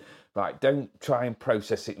and I said, right, don't try and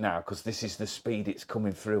process it now, because this is the speed it's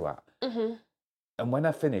coming through at. And when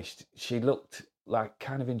I finished, she looked like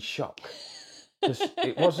kind of in shock, because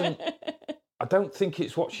it wasn't, I don't think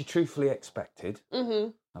it's what she truthfully expected,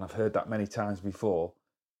 and I've heard that many times before,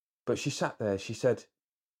 but she sat there, she said,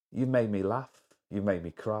 "You've made me laugh, you've made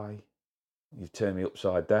me cry, you've turned me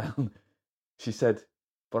upside down." She said,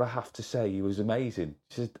 "But I have to say, he was amazing."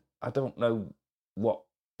 She said, "I don't know what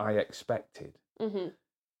I expected."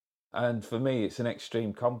 And for me, it's an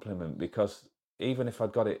extreme compliment, because even if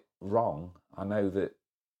I'd got it wrong, I know that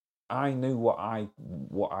I knew what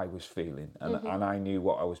I was feeling, and I knew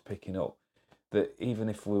what I was picking up. That even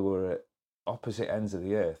if we were at opposite ends of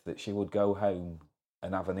the earth, that she would go home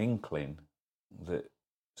and have an inkling that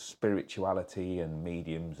spirituality and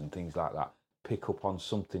mediums and things like that pick up on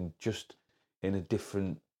something just in a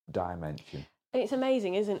different dimension. It's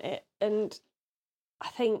amazing, isn't it? And I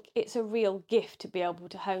think it's a real gift to be able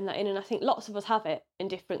to hone that in. And I think lots of us have it in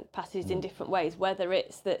different capacities, in different ways, whether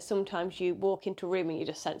it's that sometimes you walk into a room and you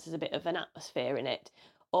just sense there's a bit of an atmosphere in it,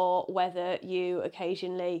 or whether you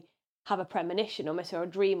occasionally have a premonition almost, or a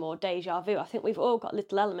dream, or deja vu. I think we've all got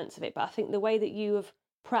little elements of it, but I think the way that you have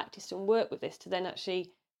practiced and worked with this to then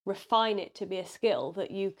actually refine it to be a skill that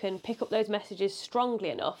you can pick up those messages strongly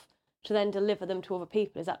enough to then deliver them to other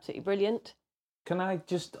people is absolutely brilliant. Can I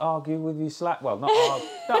just argue with you Well,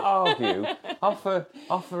 not argue.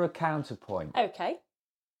 Offer a counterpoint. Okay.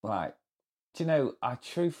 Right. Do you know, I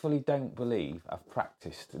truthfully don't believe I've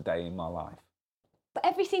practiced a day in my life. But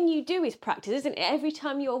everything you do is practice, isn't it? Every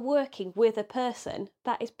time you're working with a person,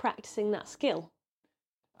 that is practicing that skill.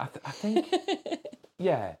 I think,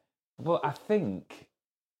 yeah. But I think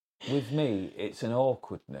with me, it's an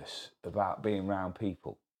awkwardness about being around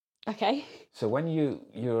people. Okay. So when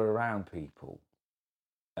you're around people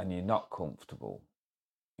and you're not comfortable,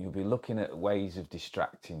 you'll be looking at ways of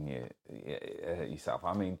distracting yourself.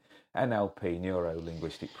 I mean, NLP,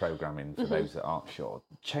 neuro-linguistic programming, for those that aren't sure,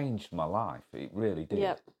 changed my life. It really did.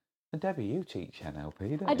 Yep. And Debbie, you teach NLP,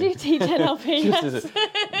 don't you? I do teach NLP, yes.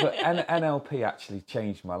 But NLP actually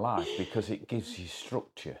changed my life, because it gives you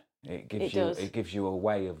structure. It gives you a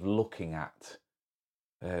way of looking at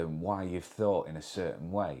why you've thought in a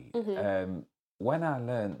certain way. When I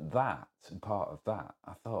learned that, and part of that,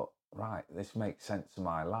 I thought, right, this makes sense of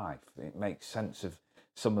my life. It makes sense of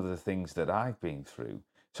some of the things that I've been through.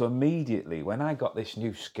 So immediately, when I got this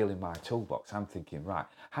new skill in my toolbox, I'm thinking, right,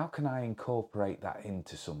 how can I incorporate that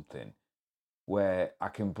into something where I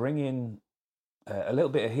can bring in a little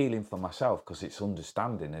bit of healing for myself, because it's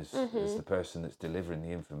understanding as the person that's delivering the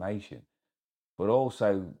information, but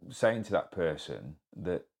also saying to that person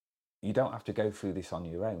that you don't have to go through this on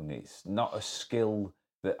your own. It's not a skill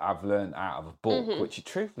that I've learned out of a book, which it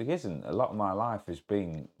truthfully isn't. A lot of my life has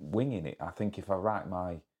been winging it. I think if I write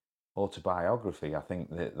my autobiography, I think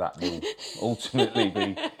that will ultimately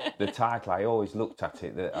be the title. I always looked at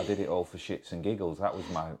it that I did it all for shits and giggles. That was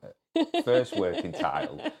my first working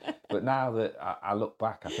title. But now that I look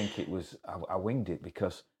back, I think it was, I winged it,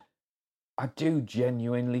 because I do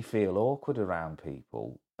genuinely feel awkward around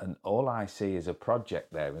people, and all I see is a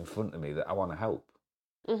project there in front of me that I want to help.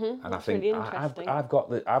 And I think really interesting. I've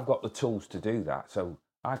got the tools to do that. So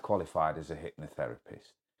I qualified as a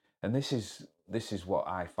hypnotherapist, and this is what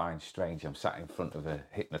I find strange. I'm sat in front of a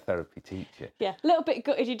hypnotherapy teacher. Yeah, a little bit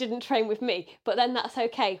gutted you didn't train with me, but then that's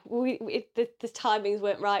okay. The timings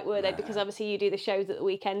weren't right, were they? Because obviously you do the shows at the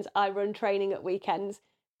weekends, I run training at weekends,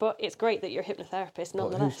 but it's great that you're a hypnotherapist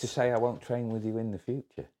nonetheless. But who's to say I won't train with you in the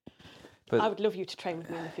future? But I would love you to train with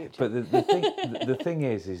me in the future. But the thing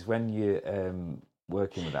is when you're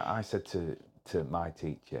working with that, I said to my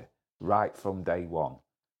teacher, right from day one,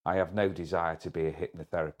 I have no desire to be a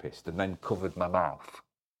hypnotherapist, and then covered my mouth.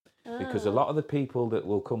 Because a lot of the people that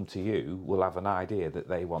will come to you will have an idea that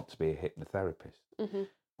they want to be a hypnotherapist.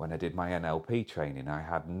 When I did my NLP training, I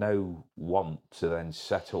had no want to then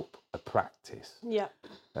set up a practice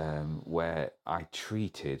where I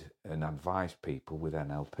treated and advised people with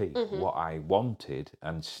NLP. What I wanted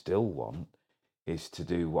and still want is to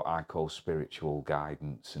do what I call spiritual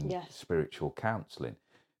guidance and spiritual counselling,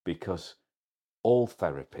 because all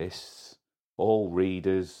therapists, all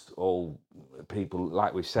readers, all people,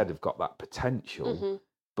 like we said, have got that potential,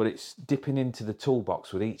 but it's dipping into the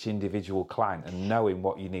toolbox with each individual client and knowing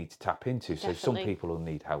what you need to tap into. So some people will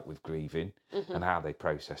need help with grieving and how they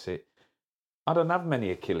process it. I don't have many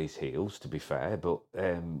Achilles heels, to be fair, but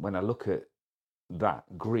when I look at that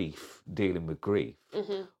grief, dealing with grief,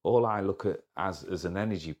 all I look at as an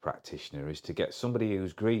energy practitioner is to get somebody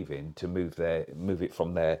who's grieving to move it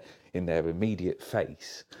from in their immediate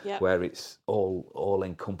face, where it's all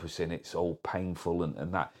encompassing, it's all painful,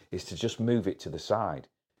 and that is to just move it to the side.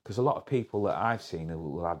 Because a lot of people that I've seen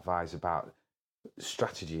will advise about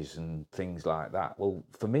strategies and things like that. Well,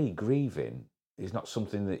 for me, grieving is not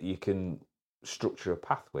something that you can structure a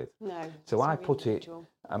path with. No. So I put individual.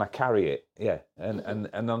 It and I carry it,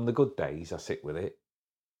 and on the good days I sit with it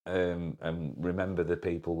and remember the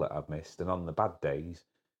people that I've missed, and on the bad days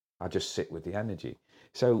I just sit with the energy.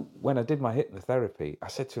 So when I did my hypnotherapy, I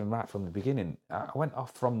said to him right from the beginning, I went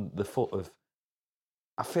off from the foot of,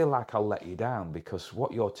 I feel like I'll let you down, because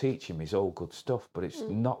what you're teaching me is all good stuff, but it's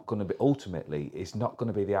not going to be, ultimately, it's not going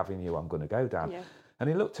to be the avenue I'm going to go down. Yeah. And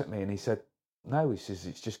he looked at me and he said, no, he says,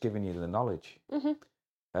 it's just giving you the knowledge.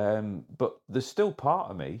 But there's still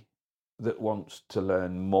part of me that wants to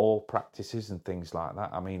learn more practices and things like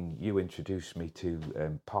that. I mean, you introduced me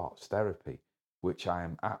to parts therapy, which I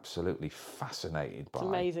am absolutely fascinated by. It's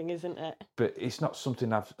amazing, isn't it? But it's not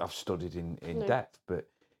something I've studied in depth. But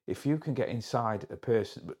if you can get inside a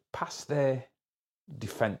person, but past their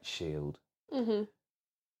defence shield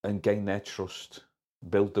and gain their trust,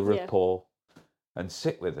 build the rapport and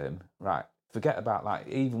sit with them, right, forget about that.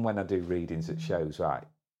 Even when I do readings at shows, right,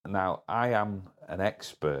 now I am an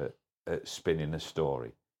expert at spinning a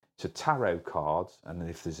story. So tarot cards, and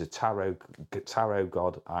if there's a tarot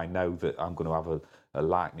god, I know that I'm going to have a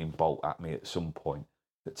lightning bolt at me at some point.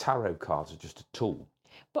 The tarot cards are just a tool.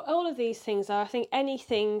 But all of these things are, I think,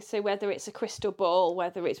 anything, so whether it's a crystal ball,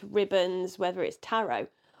 whether it's ribbons, whether it's tarot,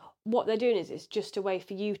 what they're doing is it's just a way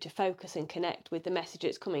for you to focus and connect with the message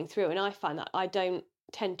that's coming through. And I find that I don't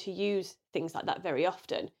tend to use things like that very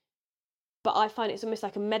often. But I find it's almost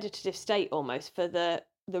like a meditative state almost for the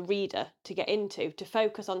reader to get into, to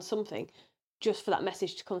focus on something just for that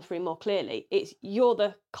message to come through more clearly. It's you're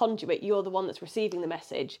the conduit, you're the one that's receiving the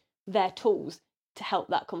message, they're tools to help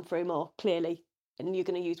that come through more clearly. And you're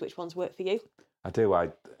going to use which ones work for you. I do.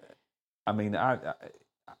 I mean, I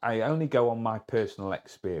only go on my personal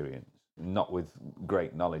experience, not with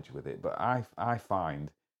great knowledge with it, but I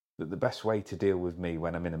find that the best way to deal with me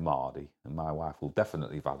when I'm in a Mardy, and my wife will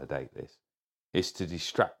definitely validate this, is to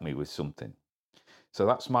distract me with something. So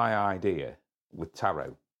that's my idea with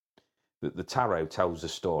tarot, that the tarot tells a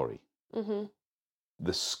story.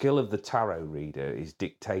 the skill of the tarot reader is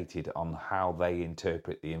dictated on how they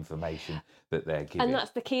interpret the information that they're giving. And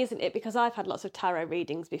that's the key, isn't it? Because I've had lots of tarot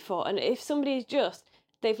readings before, and if somebody's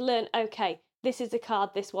they've learned, okay, this is the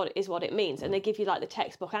card, this what is what it means, and they give you like the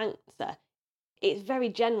textbook answer, it's very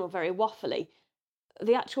general, very waffly.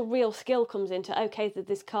 The actual real skill comes into, okay, there's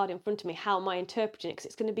this card in front of me, how am I interpreting it? Because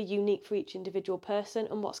it's going to be unique for each individual person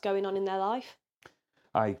and what's going on in their life.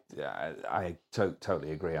 I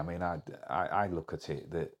totally agree. I mean, I look at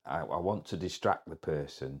it that I want to distract the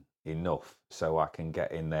person enough so I can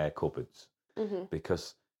get in their cupboards. Mm-hmm.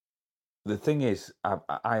 Because the thing is,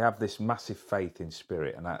 I have this massive faith in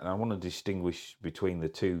spirit, and I want to distinguish between the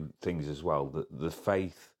two things as well, the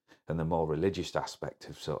faith and the more religious aspect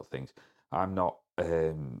of sort of things. I'm not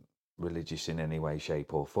religious in any way,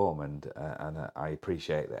 shape or form, and I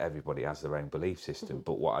appreciate that everybody has their own belief system. Mm-hmm.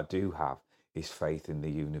 But what I do have is faith in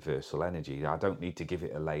the universal energy. I don't need to give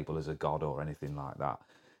it a label as a god or anything like that,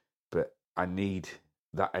 but I need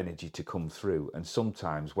that energy to come through. And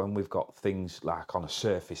sometimes when we've got things like on a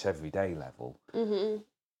surface everyday level, mm-hmm.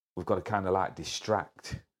 we've got to kind of like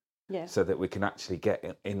distract, so that we can actually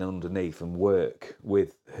get in underneath and work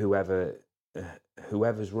with whoever's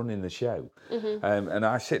running the show. Mm-hmm. And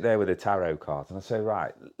I sit there with a tarot card and I say,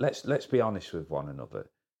 right, let's be honest with one another.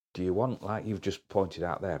 Do you want, like you've just pointed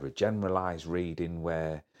out there, a generalised reading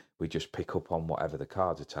where we just pick up on whatever the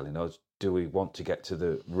cards are telling us? Do we want to get to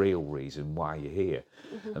the real reason why you're here?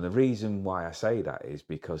 Mm-hmm. And the reason why I say that is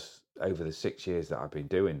because over the 6 years that I've been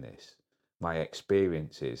doing this, my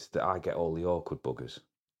experience is that I get all the awkward buggers,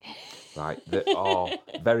 right? That are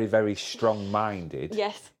very, very strong-minded,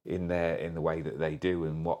 in the way that they do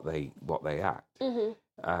and what they act. Mm-hmm.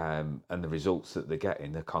 And the results that they're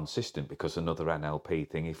getting are consistent, because another NLP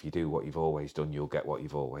thing, if you do what you've always done, you'll get what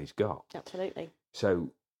you've always got. Absolutely.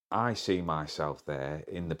 So I see myself there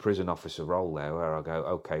in the prison officer role there, where I go,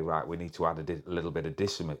 okay, right, we need to add a little bit of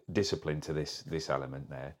discipline to this element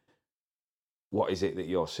there. What is it that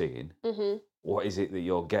you're seeing? Mm-hmm. What is it that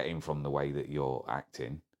you're getting from the way that you're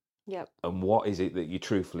acting? Yep. And what is it that you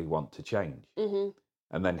truthfully want to change? Mm-hmm.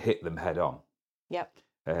 And then hit them head on. Yep.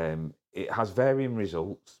 It has varying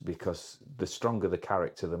results, because the stronger the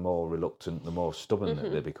character, the more reluctant, the more stubborn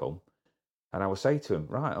that they become. And I will say to him,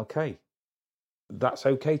 right, okay, that's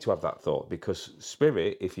okay to have that thought, because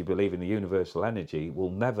spirit, if you believe in the universal energy,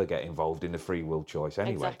 will never get involved in the free will choice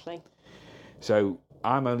anyway. Exactly. So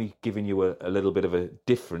I'm only giving you a little bit of a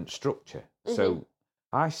different structure. Mm-hmm. So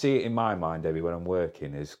I see it in my mind, Debbie, when I'm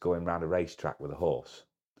working, as going around a racetrack with a horse,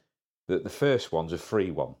 that the first one's a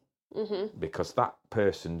free one. Mm-hmm. Because that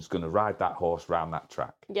person's going to ride that horse round that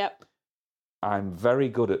track. Yep. I'm very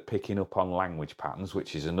good at picking up on language patterns,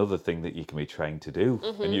 which is another thing that you can be trained to do,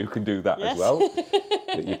 mm-hmm. and you can do that as well.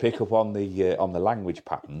 That you pick up on the language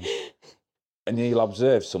patterns, and you'll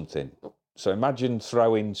observe something. So imagine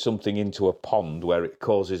throwing something into a pond where it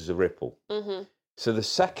causes a ripple. Mm-hmm. So the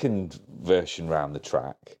second version round the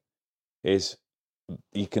track is,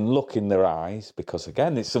 you can look in their eyes, because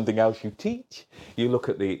again, it's something else you teach. You look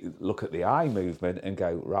at the eye movement and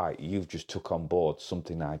go, right, you've just took on board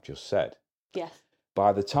something I've just said. Yes.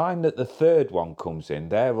 By the time that the third one comes in,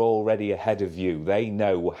 they're already ahead of you. They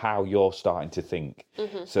know how you're starting to think.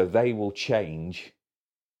 Mm-hmm. So they will change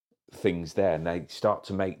things there, and they start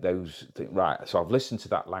to make those right. So I've listened to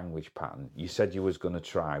that language pattern. You said you was going to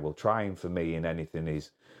try. Well, trying for me in anything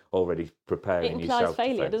is already preparing yourself. It implies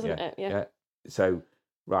failure, doesn't it? Yeah. So,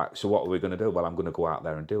 right, so what are we going to do? Well, I'm going to go out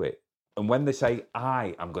there and do it. And when they say,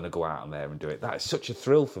 I am going to go out there and do it, that is such a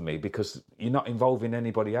thrill for me, because you're not involving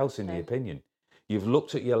anybody else in the opinion. You've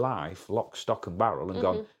looked at your life, lock, stock and barrel, and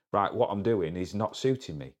gone, right, what I'm doing is not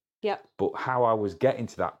suiting me. Yep. But how I was getting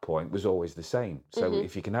to that point was always the same. So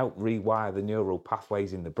if you can help rewire the neural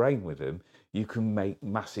pathways in the brain with them, you can make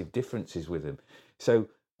massive differences with them. So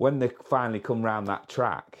when they finally come round that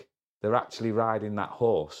track, they're actually riding that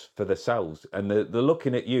horse for themselves, and they're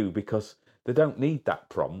looking at you because they don't need that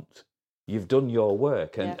prompt. You've done your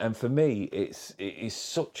work. And for me, it is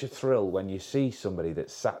such a thrill when you see somebody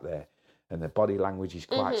that's sat there and their body language is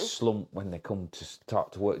quite slumped when they come to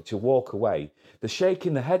start to work, to walk away. They're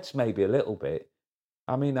shaking their heads maybe a little bit.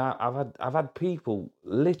 I mean, I've had people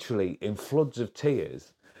literally in floods of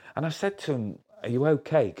tears, and I said to them, are you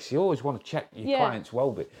okay? Because you always want to check your client's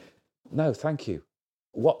well-being. No, thank you.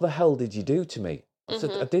 What the hell did you do to me? I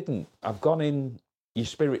said, I didn't. I've gone in your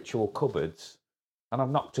spiritual cupboards and I've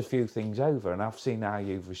knocked a few things over, and I've seen how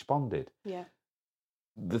you've responded. Yeah.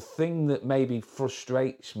 The thing that maybe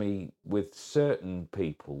frustrates me with certain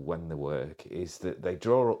people when they work is that they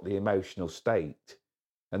draw up the emotional state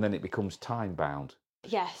and then it becomes time-bound.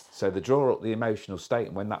 Yes. So they draw up the emotional state,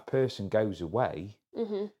 and when that person goes away,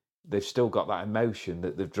 they've still got that emotion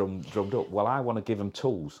that they've drummed up. Well, I want to give them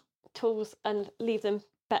tools. Tools and leave them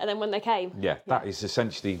better than when they came. Yeah, that is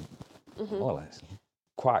essentially, well,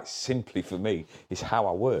 quite simply for me, is how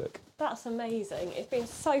I work. That's amazing. It's been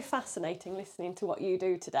so fascinating listening to what you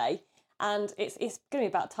do today. And it's going to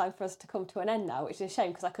be about time for us to come to an end now, which is a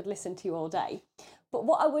shame because I could listen to you all day. But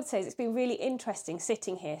what I would say is it's been really interesting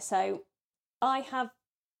sitting here. So I have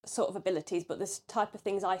sort of abilities, but the type of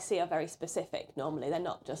things I see are very specific normally. They're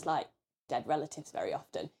not just like dead relatives very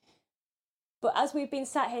often. But as we've been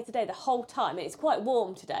sat here today, the whole time, and it's quite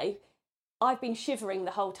warm today, I've been shivering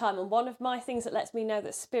the whole time. And one of my things that lets me know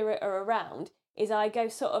that spirit are around is I go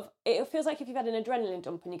sort of, it feels like if you've had an adrenaline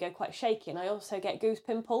dump and you go quite shaky, and I also get goose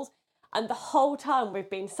pimples. And the whole time we've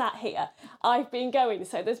been sat here, I've been going.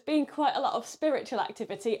 So there's been quite a lot of spiritual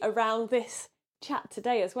activity around this chat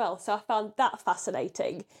today as well. So I found that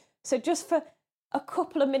fascinating. So just for a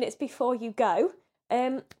couple of minutes before you go,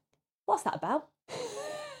 what's that about?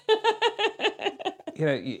 You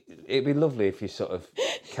know, it'd be lovely if you sort of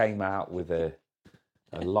came out with a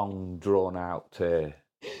long, drawn-out,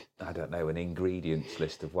 I don't know, an ingredients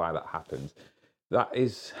list of why that happens. That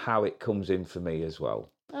is how it comes in for me as well.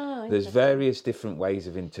 Oh, there's various different ways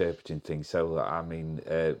of interpreting things. So, I mean,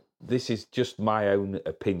 this is just my own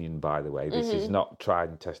opinion, by the way. This is not tried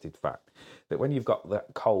and tested fact. That when you've got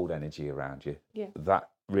that cold energy around you, that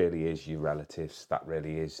really is your relatives. That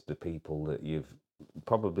really is the people that you've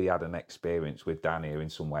probably had an experience with down here in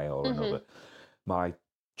some way or another. My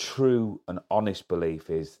true and honest belief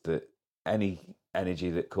is that any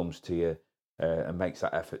energy that comes to you and makes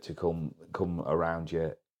that effort to come around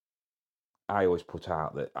you, I always put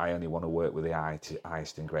out that I only want to work with the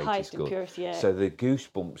highest and greatest good. Purity, yeah. So the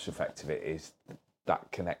goosebumps effect of it is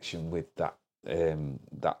that connection with that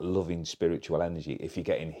that loving spiritual energy. If you're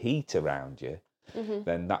getting heat around you,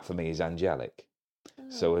 then that for me is angelic.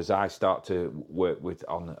 So as I start to work with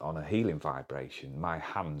on a healing vibration, my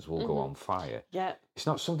hands will go on fire. Yeah. It's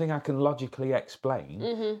not something I can logically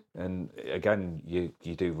explain. And again, you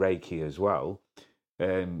do Reiki as well.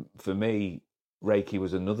 For me, Reiki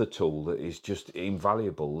was another tool that is just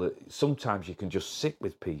invaluable. That sometimes you can just sit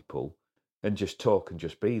with people and just talk and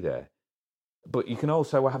just be there. But you can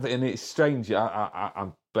also have it, and it's strange.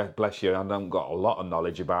 I'm bless you. I haven't got a lot of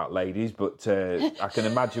knowledge about ladies, but I can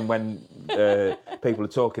imagine when people are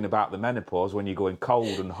talking about the menopause, when you're going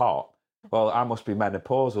cold and hot. Well, I must be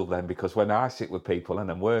menopausal then, because when I sit with people and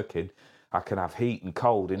I'm working, I can have heat and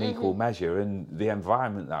cold in equal measure, and the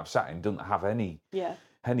environment that I've sat in doesn't have any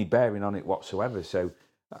bearing on it whatsoever. So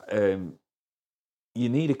you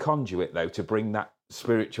need a conduit, though, to bring that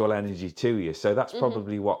spiritual energy to you. So that's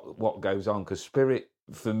probably what goes on, because spirit,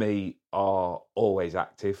 for me, are always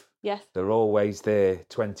active. Yes. They're always there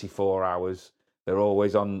 24 hours. They're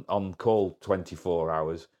always on call 24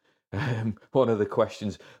 hours. One of the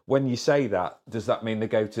questions, when you say that, does that mean they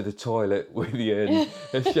go to the toilet with you?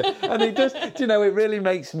 And it does, do you know, it really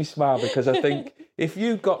makes me smile, because I think if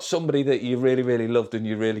you've got somebody that you really, really loved and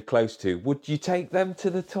you're really close to, would you take them to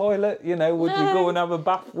the toilet? You know, would you go and have a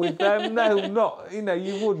bath with them? No, not, you know,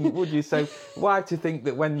 you wouldn't, would you? So why to think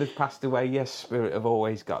that when they've passed away, yes, spirit have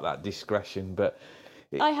always got that discretion, but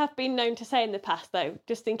I have been known to say in the past, though,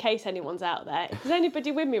 just in case anyone's out there, if there's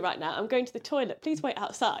anybody with me right now, I'm going to the toilet, please wait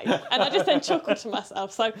outside. And I just then chuckle to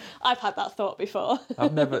myself. So I've had that thought before.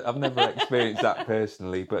 I've never experienced that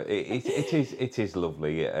personally, but it is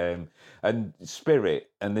lovely. And spirit,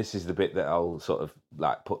 and this is the bit that I'll sort of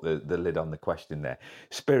like put the lid on the question there.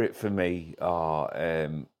 Spirit for me are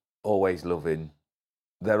always loving.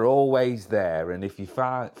 They're always there. And if you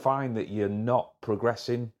find that you're not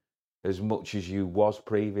progressing as much as you was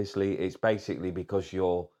previously, it's basically because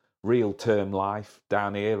your real term life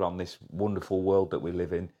down here on this wonderful world that we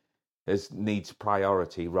live in needs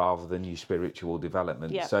priority rather than your spiritual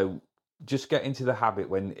development. Yeah. So just get into the habit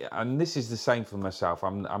and this is the same for myself.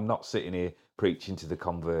 I'm not sitting here preaching to the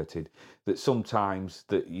converted, that sometimes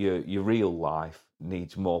that your real life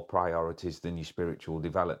needs more priorities than your spiritual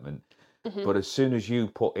development. But as soon as you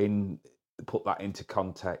put that into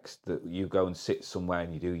context, that you go and sit somewhere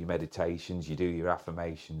and you do your meditations, you do your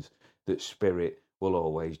affirmations, that spirit will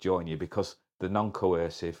always join you, because they're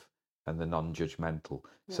non-coercive and they're non-judgmental.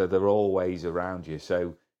 So they're always around you.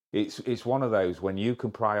 So it's one of those, when you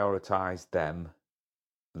can prioritize them,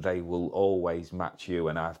 they will always match you.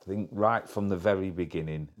 And I think right from the very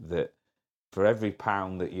beginning that for every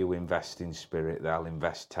 £1 that you invest in spirit, they'll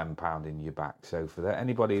invest £10 in your back. So for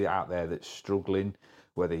anybody out there that's struggling,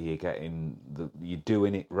 whether you're you're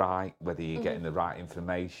doing it right, whether you're getting the right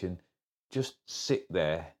information, just sit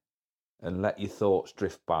there and let your thoughts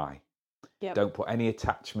drift by. Yep. Don't put any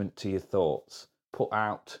attachment to your thoughts. Put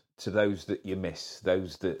out to those that you miss,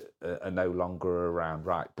 those that are no longer around.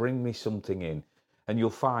 Right, bring me something in. And you'll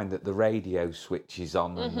find that the radio switches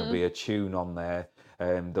on and there'll be a tune on there.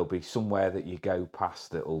 There'll be somewhere that you go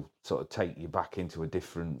past that'll sort of take you back into a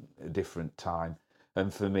different time.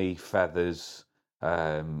 And for me, feathers,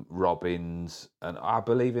 robins, and I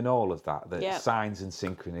believe in all of that, signs and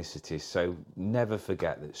synchronicities. So never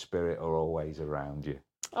forget that spirit are always around you.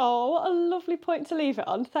 Oh, what a lovely point to leave it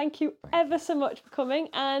on. Thank you ever so much for coming.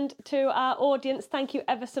 And to our audience, thank you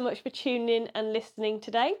ever so much for tuning in and listening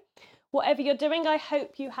today. Whatever you're doing, I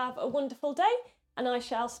hope you have a wonderful day, and I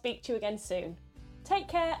shall speak to you again soon. Take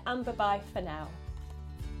care and bye-bye for now.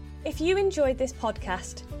 If you enjoyed this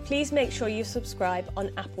podcast, please make sure you subscribe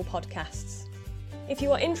on Apple Podcasts. If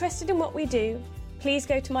you are interested in what we do, please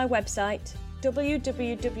go to my website,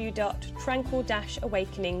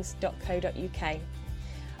 www.tranquil-awakenings.co.uk.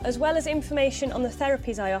 As well as information on the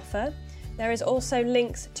therapies I offer, there is also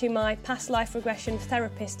links to my past life regression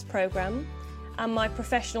therapist programme and my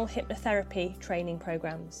professional hypnotherapy training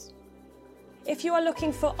programmes. If you are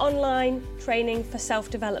looking for online training for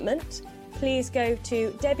self-development, please go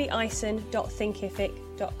to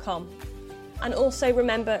debbieison.thinkific.com. And also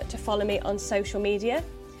remember to follow me on social media.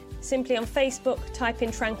 Simply on Facebook, type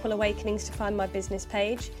in Tranquil Awakenings to find my business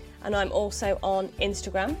page, and I'm also on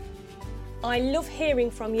Instagram. I love hearing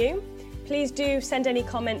from you. Please do send any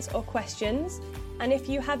comments or questions. And if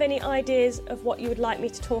you have any ideas of what you would like me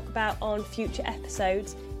to talk about on future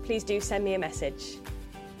episodes, please do send me a message.